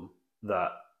problem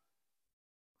that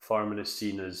farming is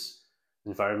seen as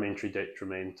environmentally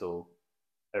detrimental.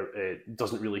 It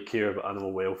doesn't really care about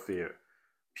animal welfare,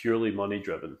 purely money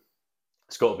driven.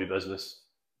 It's got to be business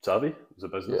savvy. It's a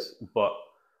business, but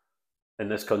in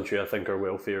this country, I think our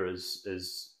welfare is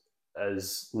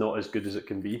not as good as it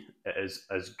can be. It is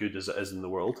as good as it is in the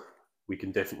world. We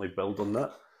can definitely build on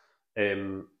that.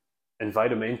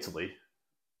 Environmentally,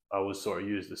 I always sort of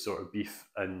use the sort of beef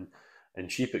and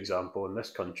sheep example. In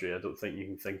this country, I don't think you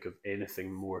can think of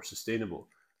anything more sustainable.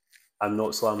 I'm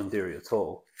not slamming dairy at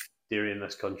all. Dairy in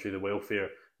this country, the welfare,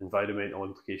 environmental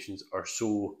implications are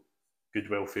so good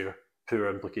welfare, poor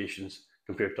implications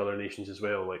compared to other nations as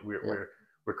well. Like we're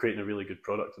creating a really good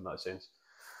product in that sense.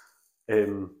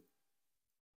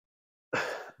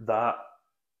 That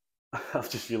I've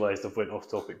just realised I've went off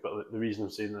topic, but the reason I'm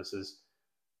saying this is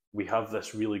we have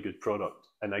this really good product,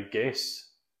 and I guess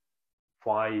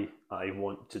why I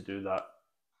want to do that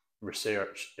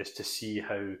research is to see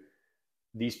how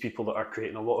these people that are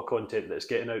creating a lot of content that's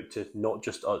getting out to not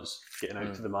just us, getting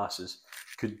out to the masses,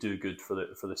 could do good for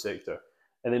the sector.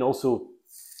 And then also,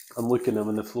 I'm looking at them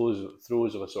in the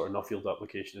throes of a sort of Nuffield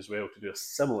application as well, to do a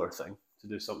similar thing, to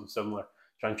do something similar,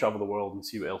 try and travel the world and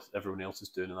see what else everyone else is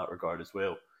doing in that regard as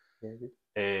well.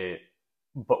 Yeah,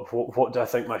 but what do I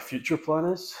think my future plan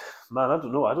is? Man, I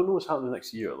don't know. I don't know what's happening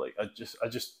next year. Like I just I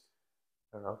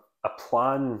don't know. A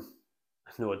plan?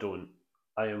 No, I don't.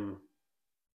 I am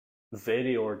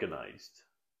very organised.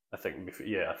 I think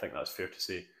that's fair to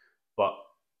say. But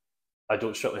I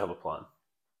don't strictly have a plan.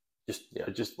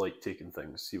 I just like taking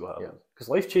things, see what happens. Because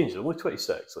life changes. I'm only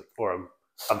 26, or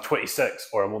I'm 26,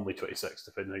 or I'm only 26,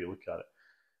 depending on how you look at it.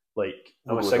 Like,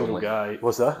 I'm a single guy.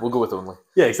 What's that? We'll go with only.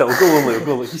 Yeah, exactly. We'll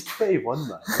go only. He's 21,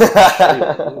 man.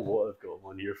 I don't know what I've got him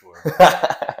on here for.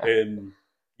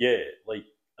 Like,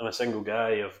 I'm a single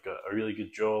guy. I've got a really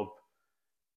good job.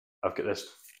 I've got this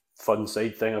fun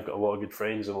side thing. I've got a lot of good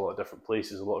friends in a lot of different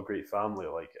places, a lot of great family.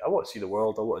 Like, I want to see the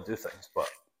world. I want to do things, but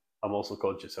I'm also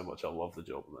conscious how much I love the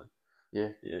job, man.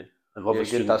 Yeah. I love the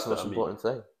students. That's the most important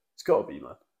thing. It's got to be,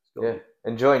 man.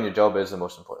 Enjoying your job is the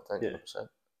most important thing. 100%.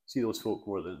 See those folk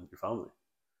more than your family.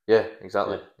 Yeah,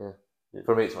 exactly. Yeah.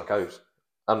 For me, it's my cows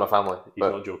and my family. He's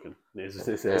not joking.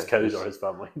 His cows are his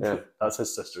family. Yeah. That's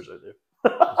his sisters out there.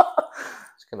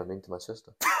 It's kind of mean to my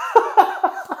sister.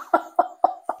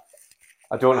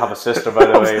 I don't have a sister, by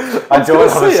the way. I was don't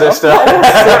gonna have a say, sister. You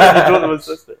don't have a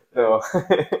sister. No.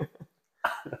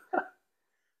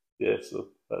 Yeah, so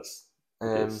that's.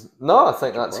 No, I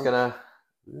think Your that's plans. gonna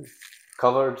Yeah.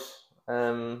 covered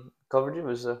you.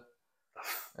 Was there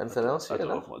anything else? I don't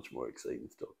have much more exciting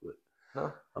to talk about.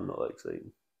 No. I'm not that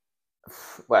exciting.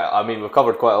 Well, I mean, we've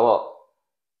covered quite a lot.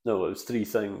 No, it was 3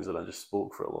 things, and I just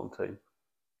spoke for a long time.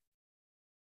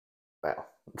 Well,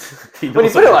 He when you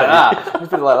knows put it like already. that, you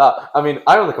put it like that. I mean,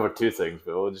 I only covered 2 things,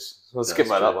 but we'll skip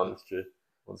by That's that true, one. That's true.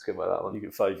 We'll skip by that one. You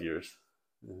get 5 years.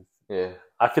 Yeah,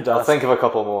 I could I'll ask. think of a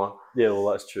couple more. Yeah, well,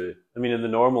 that's true. I mean, in the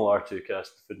normal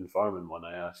R2Kast food and farming one,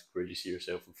 I ask, where do you see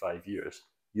yourself in 5 years?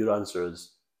 Your answer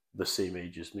is the same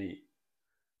age as me.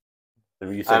 And,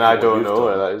 when you think And of I what don't you've know done,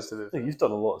 where that is to do. yeah, you've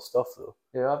done a lot of stuff, though.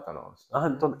 Yeah, I've done all this stuff. I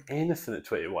hadn't done anything at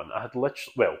 21. I had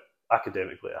literally, well,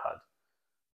 academically I had.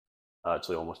 I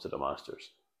actually almost did a master's.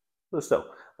 But still,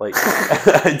 like,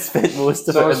 I'd spent most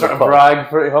of it in the Sort of pub. brag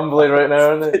pretty humbly right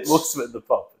now, isn't it? Most of it in the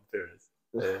pub, in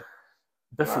fairness.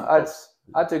 Different pubs.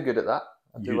 I do good at that.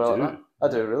 I do well at that. I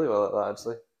do really well at that,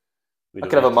 actually. I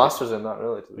could have a master's in that,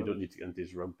 really. We don't need to get into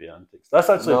his rugby antics. That's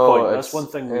actually a point. That's one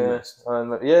thing we missed.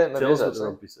 Yeah, maybe Tell us it about is, the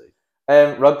rugby side.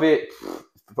 Rugby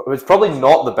was probably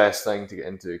not the best thing to get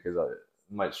into because I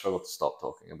might struggle to stop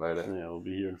talking about it. Yeah, we'll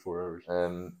be here in 4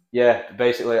 hours. Yeah,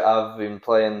 basically, I've been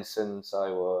playing since I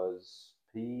was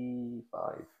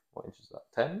P5. What age is that?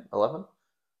 10? 11?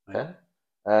 10?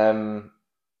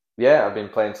 Yeah, I've been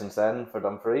playing since then for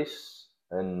Dumfries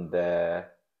and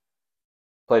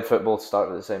played football to start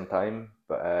at the same time.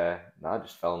 But I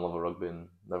just fell in love with rugby and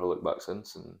never looked back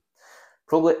since. And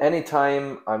probably any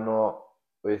time I'm not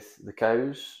with the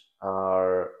cows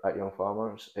or at Young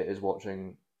Farmers, it is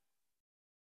watching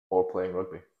or playing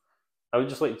rugby. I would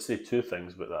just like to say 2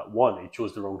 things about that. 1, he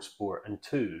chose the wrong sport, and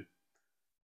 2,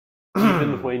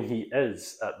 even when he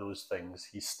is at those things,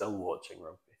 he's still watching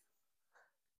rugby.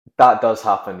 That does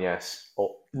happen, yes.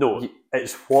 Oh, no,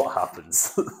 it's what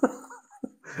happens.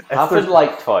 Happened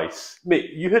like twice.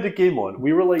 Mate, you had a game on.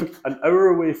 We were like an hour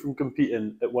away from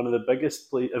competing at one of the biggest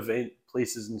event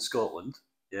places in Scotland.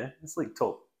 Yeah, it's like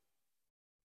top.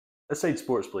 Aside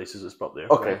sports places, it's up there.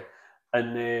 Okay. Right?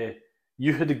 And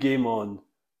you had a game on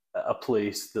at a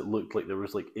place that looked like there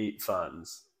was like 8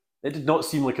 fans. It did not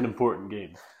seem like an important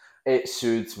game. It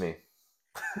soothes me.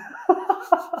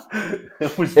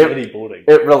 It was very boring.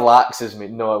 It relaxes me.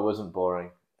 No, it wasn't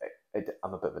boring.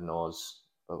 I'm a bit of a nose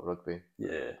about rugby.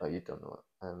 Yeah. Oh, you don't know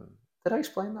it. Did I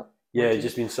explain that? Yeah, it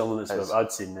just means someone that's.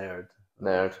 I'd say nerd.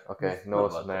 Nerd. Okay,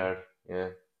 nose nerd. Yeah.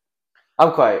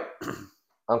 I'm quite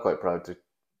proud to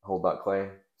hold that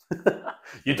claim.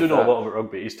 You do know a lot about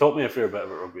rugby. He's taught me a fair bit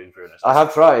about rugby, in fairness. I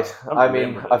have tried. I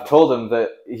mean, I've told him that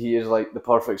he is like the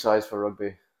perfect size for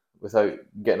rugby without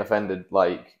getting offended.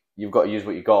 Like, you've got to use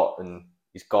what you got, and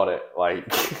he's got it.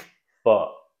 Like,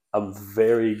 but I'm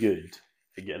very good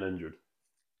at getting injured.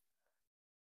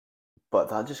 But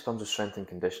that just comes with strength and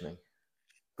conditioning.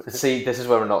 See, this is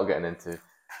where we're not getting into.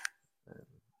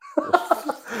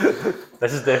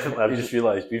 This is definitely, I've just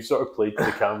realised, we've sort of played to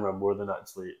the camera more than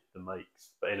actually the mics.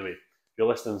 But anyway, if you're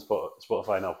listening to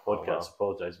Spotify now, podcast,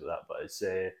 apologise about that. But it's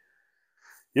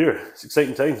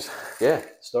exciting times. Yeah.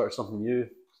 Start something new,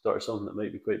 start something that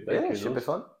might be quite big. Yeah, it should be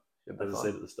fun. As I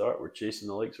said at the start, we're chasing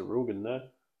the likes of Rogan now.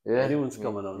 Yeah. Anyone's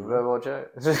coming on. You better watch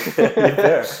out. You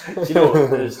better. You know,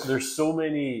 there's so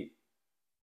many,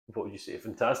 what would you say,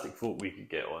 fantastic folk we could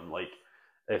get on. Like,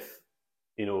 if,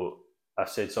 you know, I've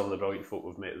said some of the brilliant folk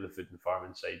we've met at the food and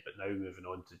farming side, but now moving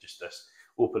on to just this,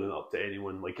 opening up to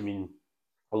anyone. Like, I mean,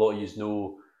 a lot of you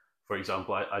know, for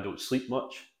example, I don't sleep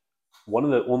much. One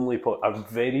of the only I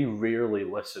very rarely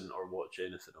listen or watch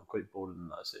anything. I'm quite bored in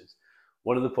that sense.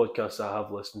 One of the podcasts I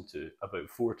have listened to about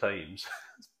 4 times,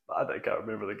 it's bad I can't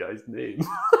remember the guy's name,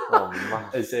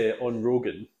 is on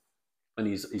Rogan. And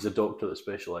he's a doctor that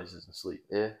specialises in sleep.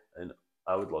 Yeah. And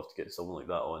I would love to get someone like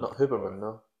that on. Not Huberman,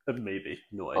 no? Maybe,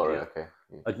 no idea. Right, okay.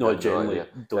 I genuinely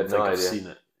don't think I've seen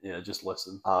it. Yeah, just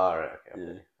listen. Right, okay.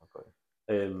 Yeah.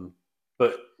 Okay.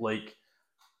 But like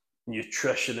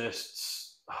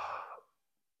nutritionists,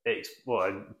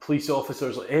 police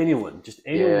officers, like anyone with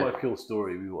a cool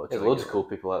story, we want to. There's loads of cool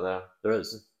people out there. There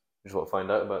is. You just want to find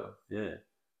out about them. Yeah.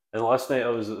 And last night I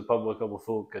was at the pub with a couple of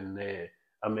folk, and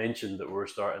I mentioned that we were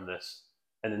starting this,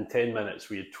 and in 10 minutes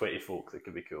we had 20 folk that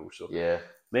could be cool. So yeah,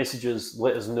 messages,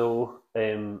 let us know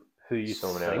who you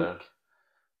think. There.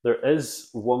 There is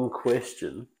one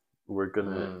question we're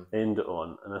going to end it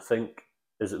on, and I think,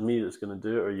 is it me that's going to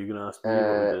do it, or are you going to ask me what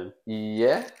we're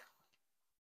doing?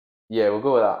 Yeah, we'll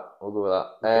go with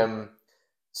that. Okay.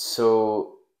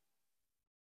 So,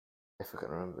 if I can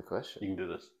remember the question. You can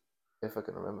do this. if I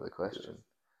can remember the question.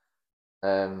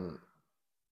 I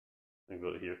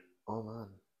got it here. Oh man.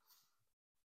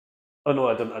 Oh no,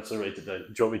 I didn't actually write it down.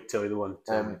 Do you want me to tell you the one?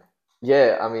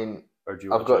 Yeah, I mean, Or do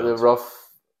you I've got the rough.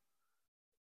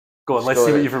 Go on, let's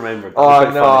see what you've remembered.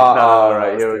 Oh no! All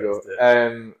right, here we go.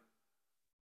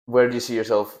 Where do you see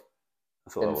yourself I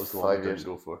thought that was the one 5 years?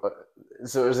 Go for.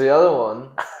 So there's the other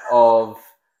one of.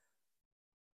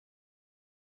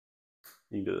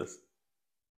 You can do this.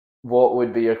 What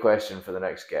would be your question for the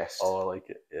next guest? Oh, I like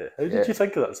it. Yeah. How did you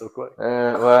think of that so quick?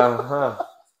 Yeah,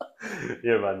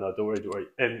 man. No, don't worry.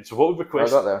 So what would be the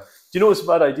question? I got there. Do you know it's a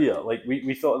bad idea? Like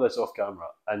we thought of this off camera,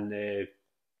 and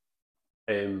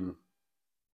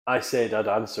I said I'd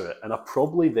answer it, and I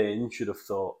probably then should have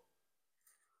thought,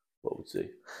 what would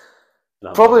say?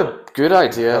 Probably a good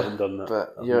idea. I haven't done that.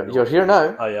 But you're here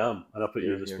now. I am, and I put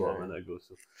you in the spot a minute ago.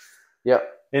 So yeah.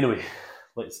 Anyway,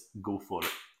 let's go for it.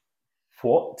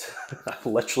 What? I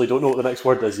literally don't know what the next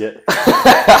word is yet.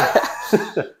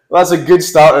 That's a good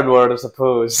starting word, I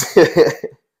suppose.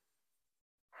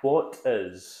 What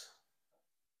is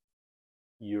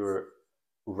your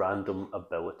random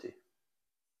ability?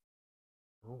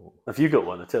 Oh. Have you got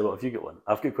one? I tell you what, have you got one?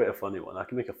 I've got quite a funny one. I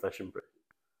can make a fish impression.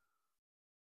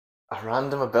 A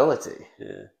random ability?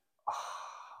 Yeah.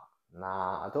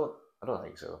 Nah, I don't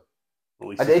think so.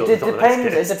 Well, it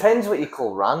depends. It depends what you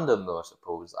call random, though. I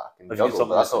suppose I can juggle,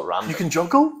 but that's not random. You can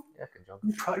juggle? Yeah, I can juggle.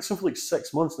 I'm practicing for like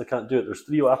 6 months and I can't do it. There's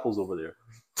 3 apples over there.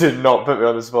 Do not put me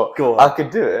on the spot. Go on. I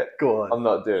can do it. Go on. I'm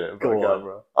not doing it. Go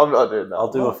on. I'm not doing that.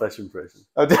 I'll do a fish impression.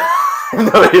 No,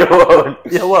 you won't.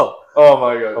 Yeah, well. Oh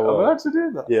my god. Am I actually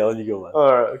doing that? Yeah, on you go, man.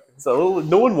 Alright. Okay. So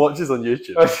no one watches on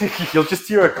YouTube. You'll just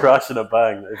hear a crash and a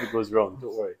bang if it goes wrong.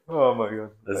 Don't worry. Oh my god.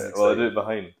 Well, I'll do it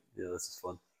behind. Yeah, this is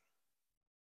fun.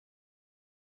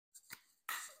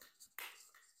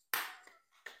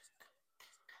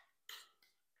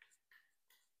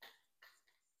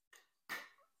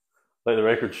 Like the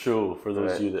records show, for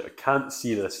those of you that can't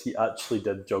see this, he actually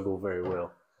did juggle very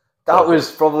well. That was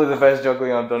probably the best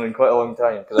juggling I've done in quite a long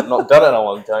time, because I've not done it in a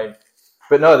long time.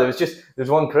 But no,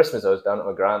 there's one Christmas I was down at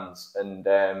my grand's, and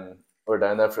we were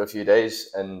down there for a few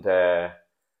days, and there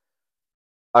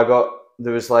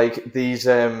was like these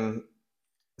 3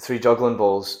 juggling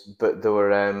balls, but they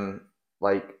were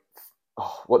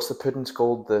what's the pudding's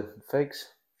called? The figs?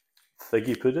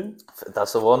 Figgy pudding?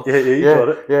 That's the one. Yeah, you got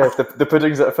it. Yeah, the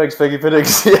puddings that are figs, figgy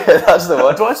puddings. Yeah, that's the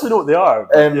one. I don't actually know what they are.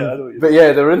 But I know what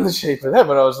they were in the shape of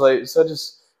them, and I was like, so I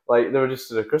just, like, they were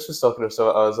just at a Christmas stocking or so.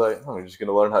 I was like, I'm just going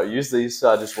to learn how to use these.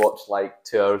 So I just watched like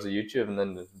 2 hours of YouTube, and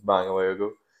then just bang, away I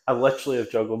go. I literally have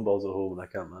juggling balls at home, and I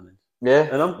can't manage. Yeah,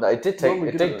 and it did take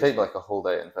like a whole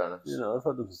day, in fairness. You know, I've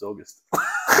had them since August.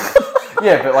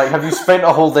 Yeah, but like, have you spent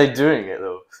a whole day doing it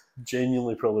though?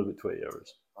 Genuinely, probably about 20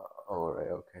 hours. Oh, right,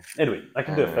 okay. Anyway, I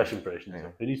can do a fish impression.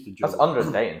 So who needs to juggle? That's under a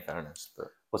day, in fairness.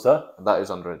 But what's that? That is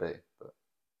under a day. But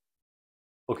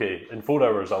okay, in 4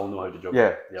 hours, I'll know how to juggle.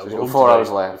 Yeah, so we've got 4 hours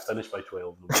left. We'll finish by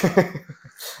 12.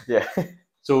 Yeah.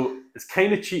 So it's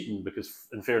kind of cheating because,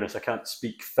 in fairness, I can't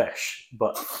speak fish,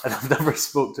 and I've never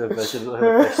spoke to a fish. I don't know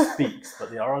how a fish speaks, but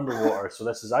they are underwater. So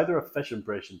this is either a fish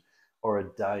impression or a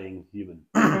dying human.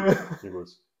 Here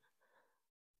goes.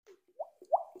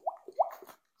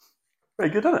 Very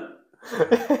good, isn't it?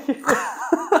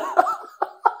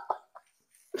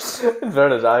 In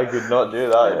fairness, I could not do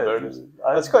that. In fairness,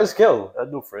 that's quite a skill. I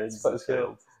had no friends. Quite a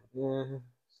skill. Yeah.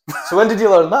 So when did you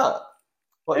learn that?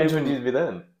 What age would you be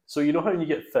then? So you know how you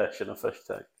get fish in a fish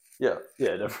tank? Yeah.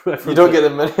 Yeah. You don't get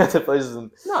them many other places.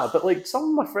 Nah, but like some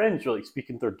of my friends were like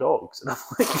speaking to their dogs, and I'm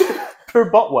like, poor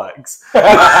butt wags.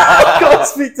 I can't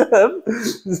speak to him.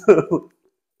 So,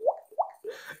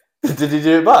 did he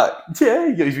do it back? Yeah,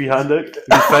 he got his wee hand out.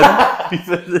 His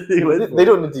fin. They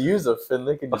don't need to use their fin,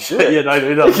 they can just do it. Yeah, no,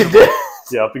 they don't.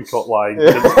 Yeah, I've been caught lying.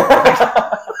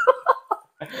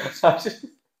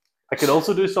 I can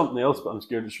also do something else, but I'm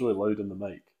scared it's really loud on the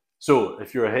mic. So,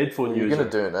 if you're a headphone user, you're going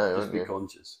to do it now, just be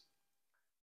conscious.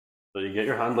 So you get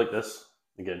your hand like this.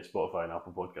 Again, Spotify and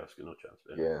Apple Podcasts get no chance.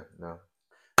 Yeah, no.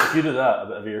 If you do that, a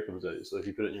bit of air comes out. So if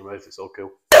you put it in your mouth, it's all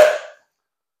cool.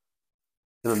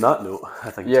 And on that note, I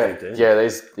think it's time to end.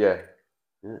 Yeah.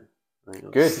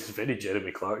 Good. It's very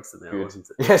Jeremy Clarkson there,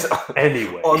 wasn't it? Yes.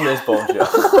 Anyway. On this bombshell.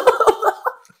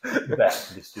 Back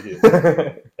to the studio.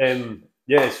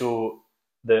 So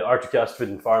the R2Kast Food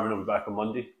and Farming will be back on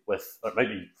Monday with, or it might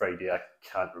be Friday, I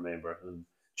can't remember.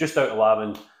 Just out of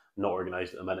Lavin, not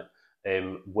organised at the minute.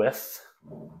 With,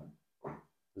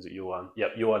 is it Johan?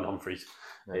 Yep, Johan Humphreys,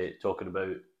 talking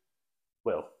about,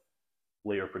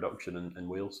 layer production in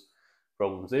Wales.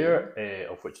 Problems there,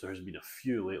 of which there has been a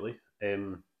few lately.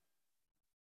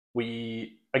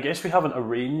 I guess we haven't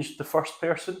arranged the first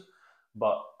person,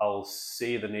 but I'll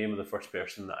say the name of the first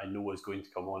person that I know is going to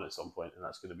come on at some point, and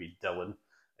that's going to be Dylan.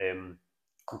 Um,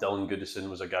 Dylan Goodison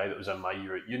was a guy that was in my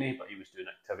year at uni, but he was doing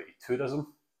activity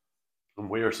tourism. And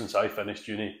where since I finished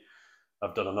uni,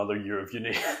 I've done another year of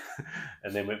uni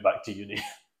and then went back to uni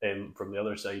from the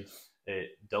other side.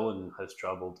 Dylan has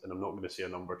travelled, and I'm not going to say a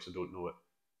number because I don't know it,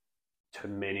 to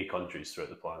many countries throughout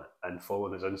the planet, and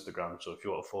following his Instagram. So if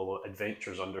you want to follow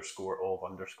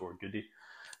adventures_of_goody.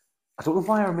 I don't know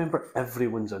why I remember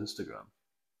everyone's Instagram.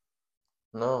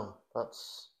 No,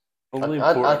 that's... Only I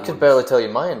important could ones. barely tell you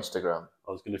my Instagram.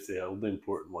 I was going to say only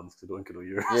important ones because I don't know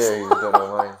yours. Yeah, you don't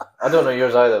know mine. I don't know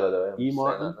yours either, by the way. I'm E just saying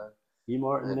Martin? that now. E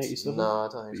Martin It's- 97? No, I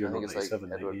don't think But so. you're I think not it's like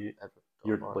 97, Edward 98.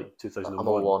 You're You're like 2001. I'm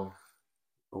 01.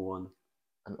 01.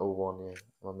 An 01, yeah.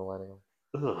 I'm a millennial.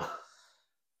 Ugh.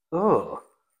 Ugh.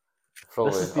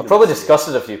 I've probably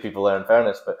disgusted a few people there, in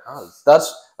fairness, but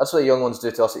that's what the young ones do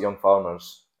to us at Young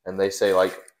Farmers, and they say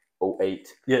like 08.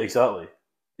 Yeah, exactly.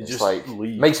 You It's just like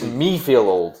leave. makes me feel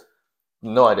old.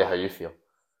 No idea how you feel.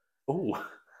 Oh,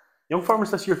 Young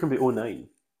Farmers this year can be 09,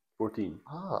 14.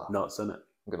 Ah, No, it's in it.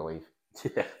 I'm gonna leave.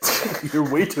 Yeah, you're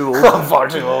way too old. I'm far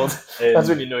too old. That's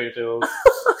when you know you're too old.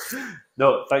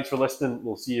 No, thanks for listening.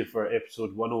 We'll see you for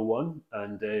episode 101,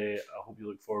 and I hope you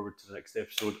look forward to the next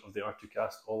episode of the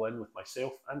R2Kast All In with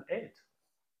myself and Ed.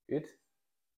 Good.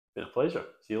 Been a pleasure.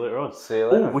 See you later on. See you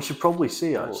later. Oh, we should probably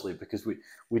say actually, because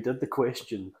we did the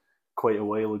question quite a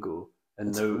while ago,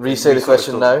 and now Re-say the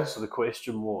question now. So the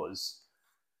question was.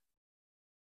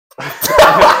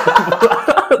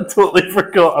 I totally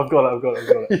forgot. I've got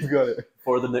it. You've got it.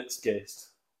 For the next guest,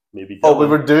 maybe. Oh, we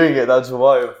were doing it. That's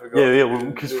why I forgot. Yeah,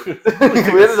 because we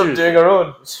ended up doing our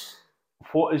own.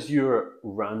 What is your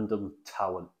random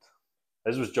talent?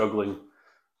 His was juggling.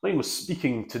 Mine was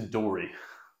speaking to Dory.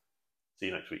 See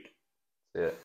you next week. Yeah.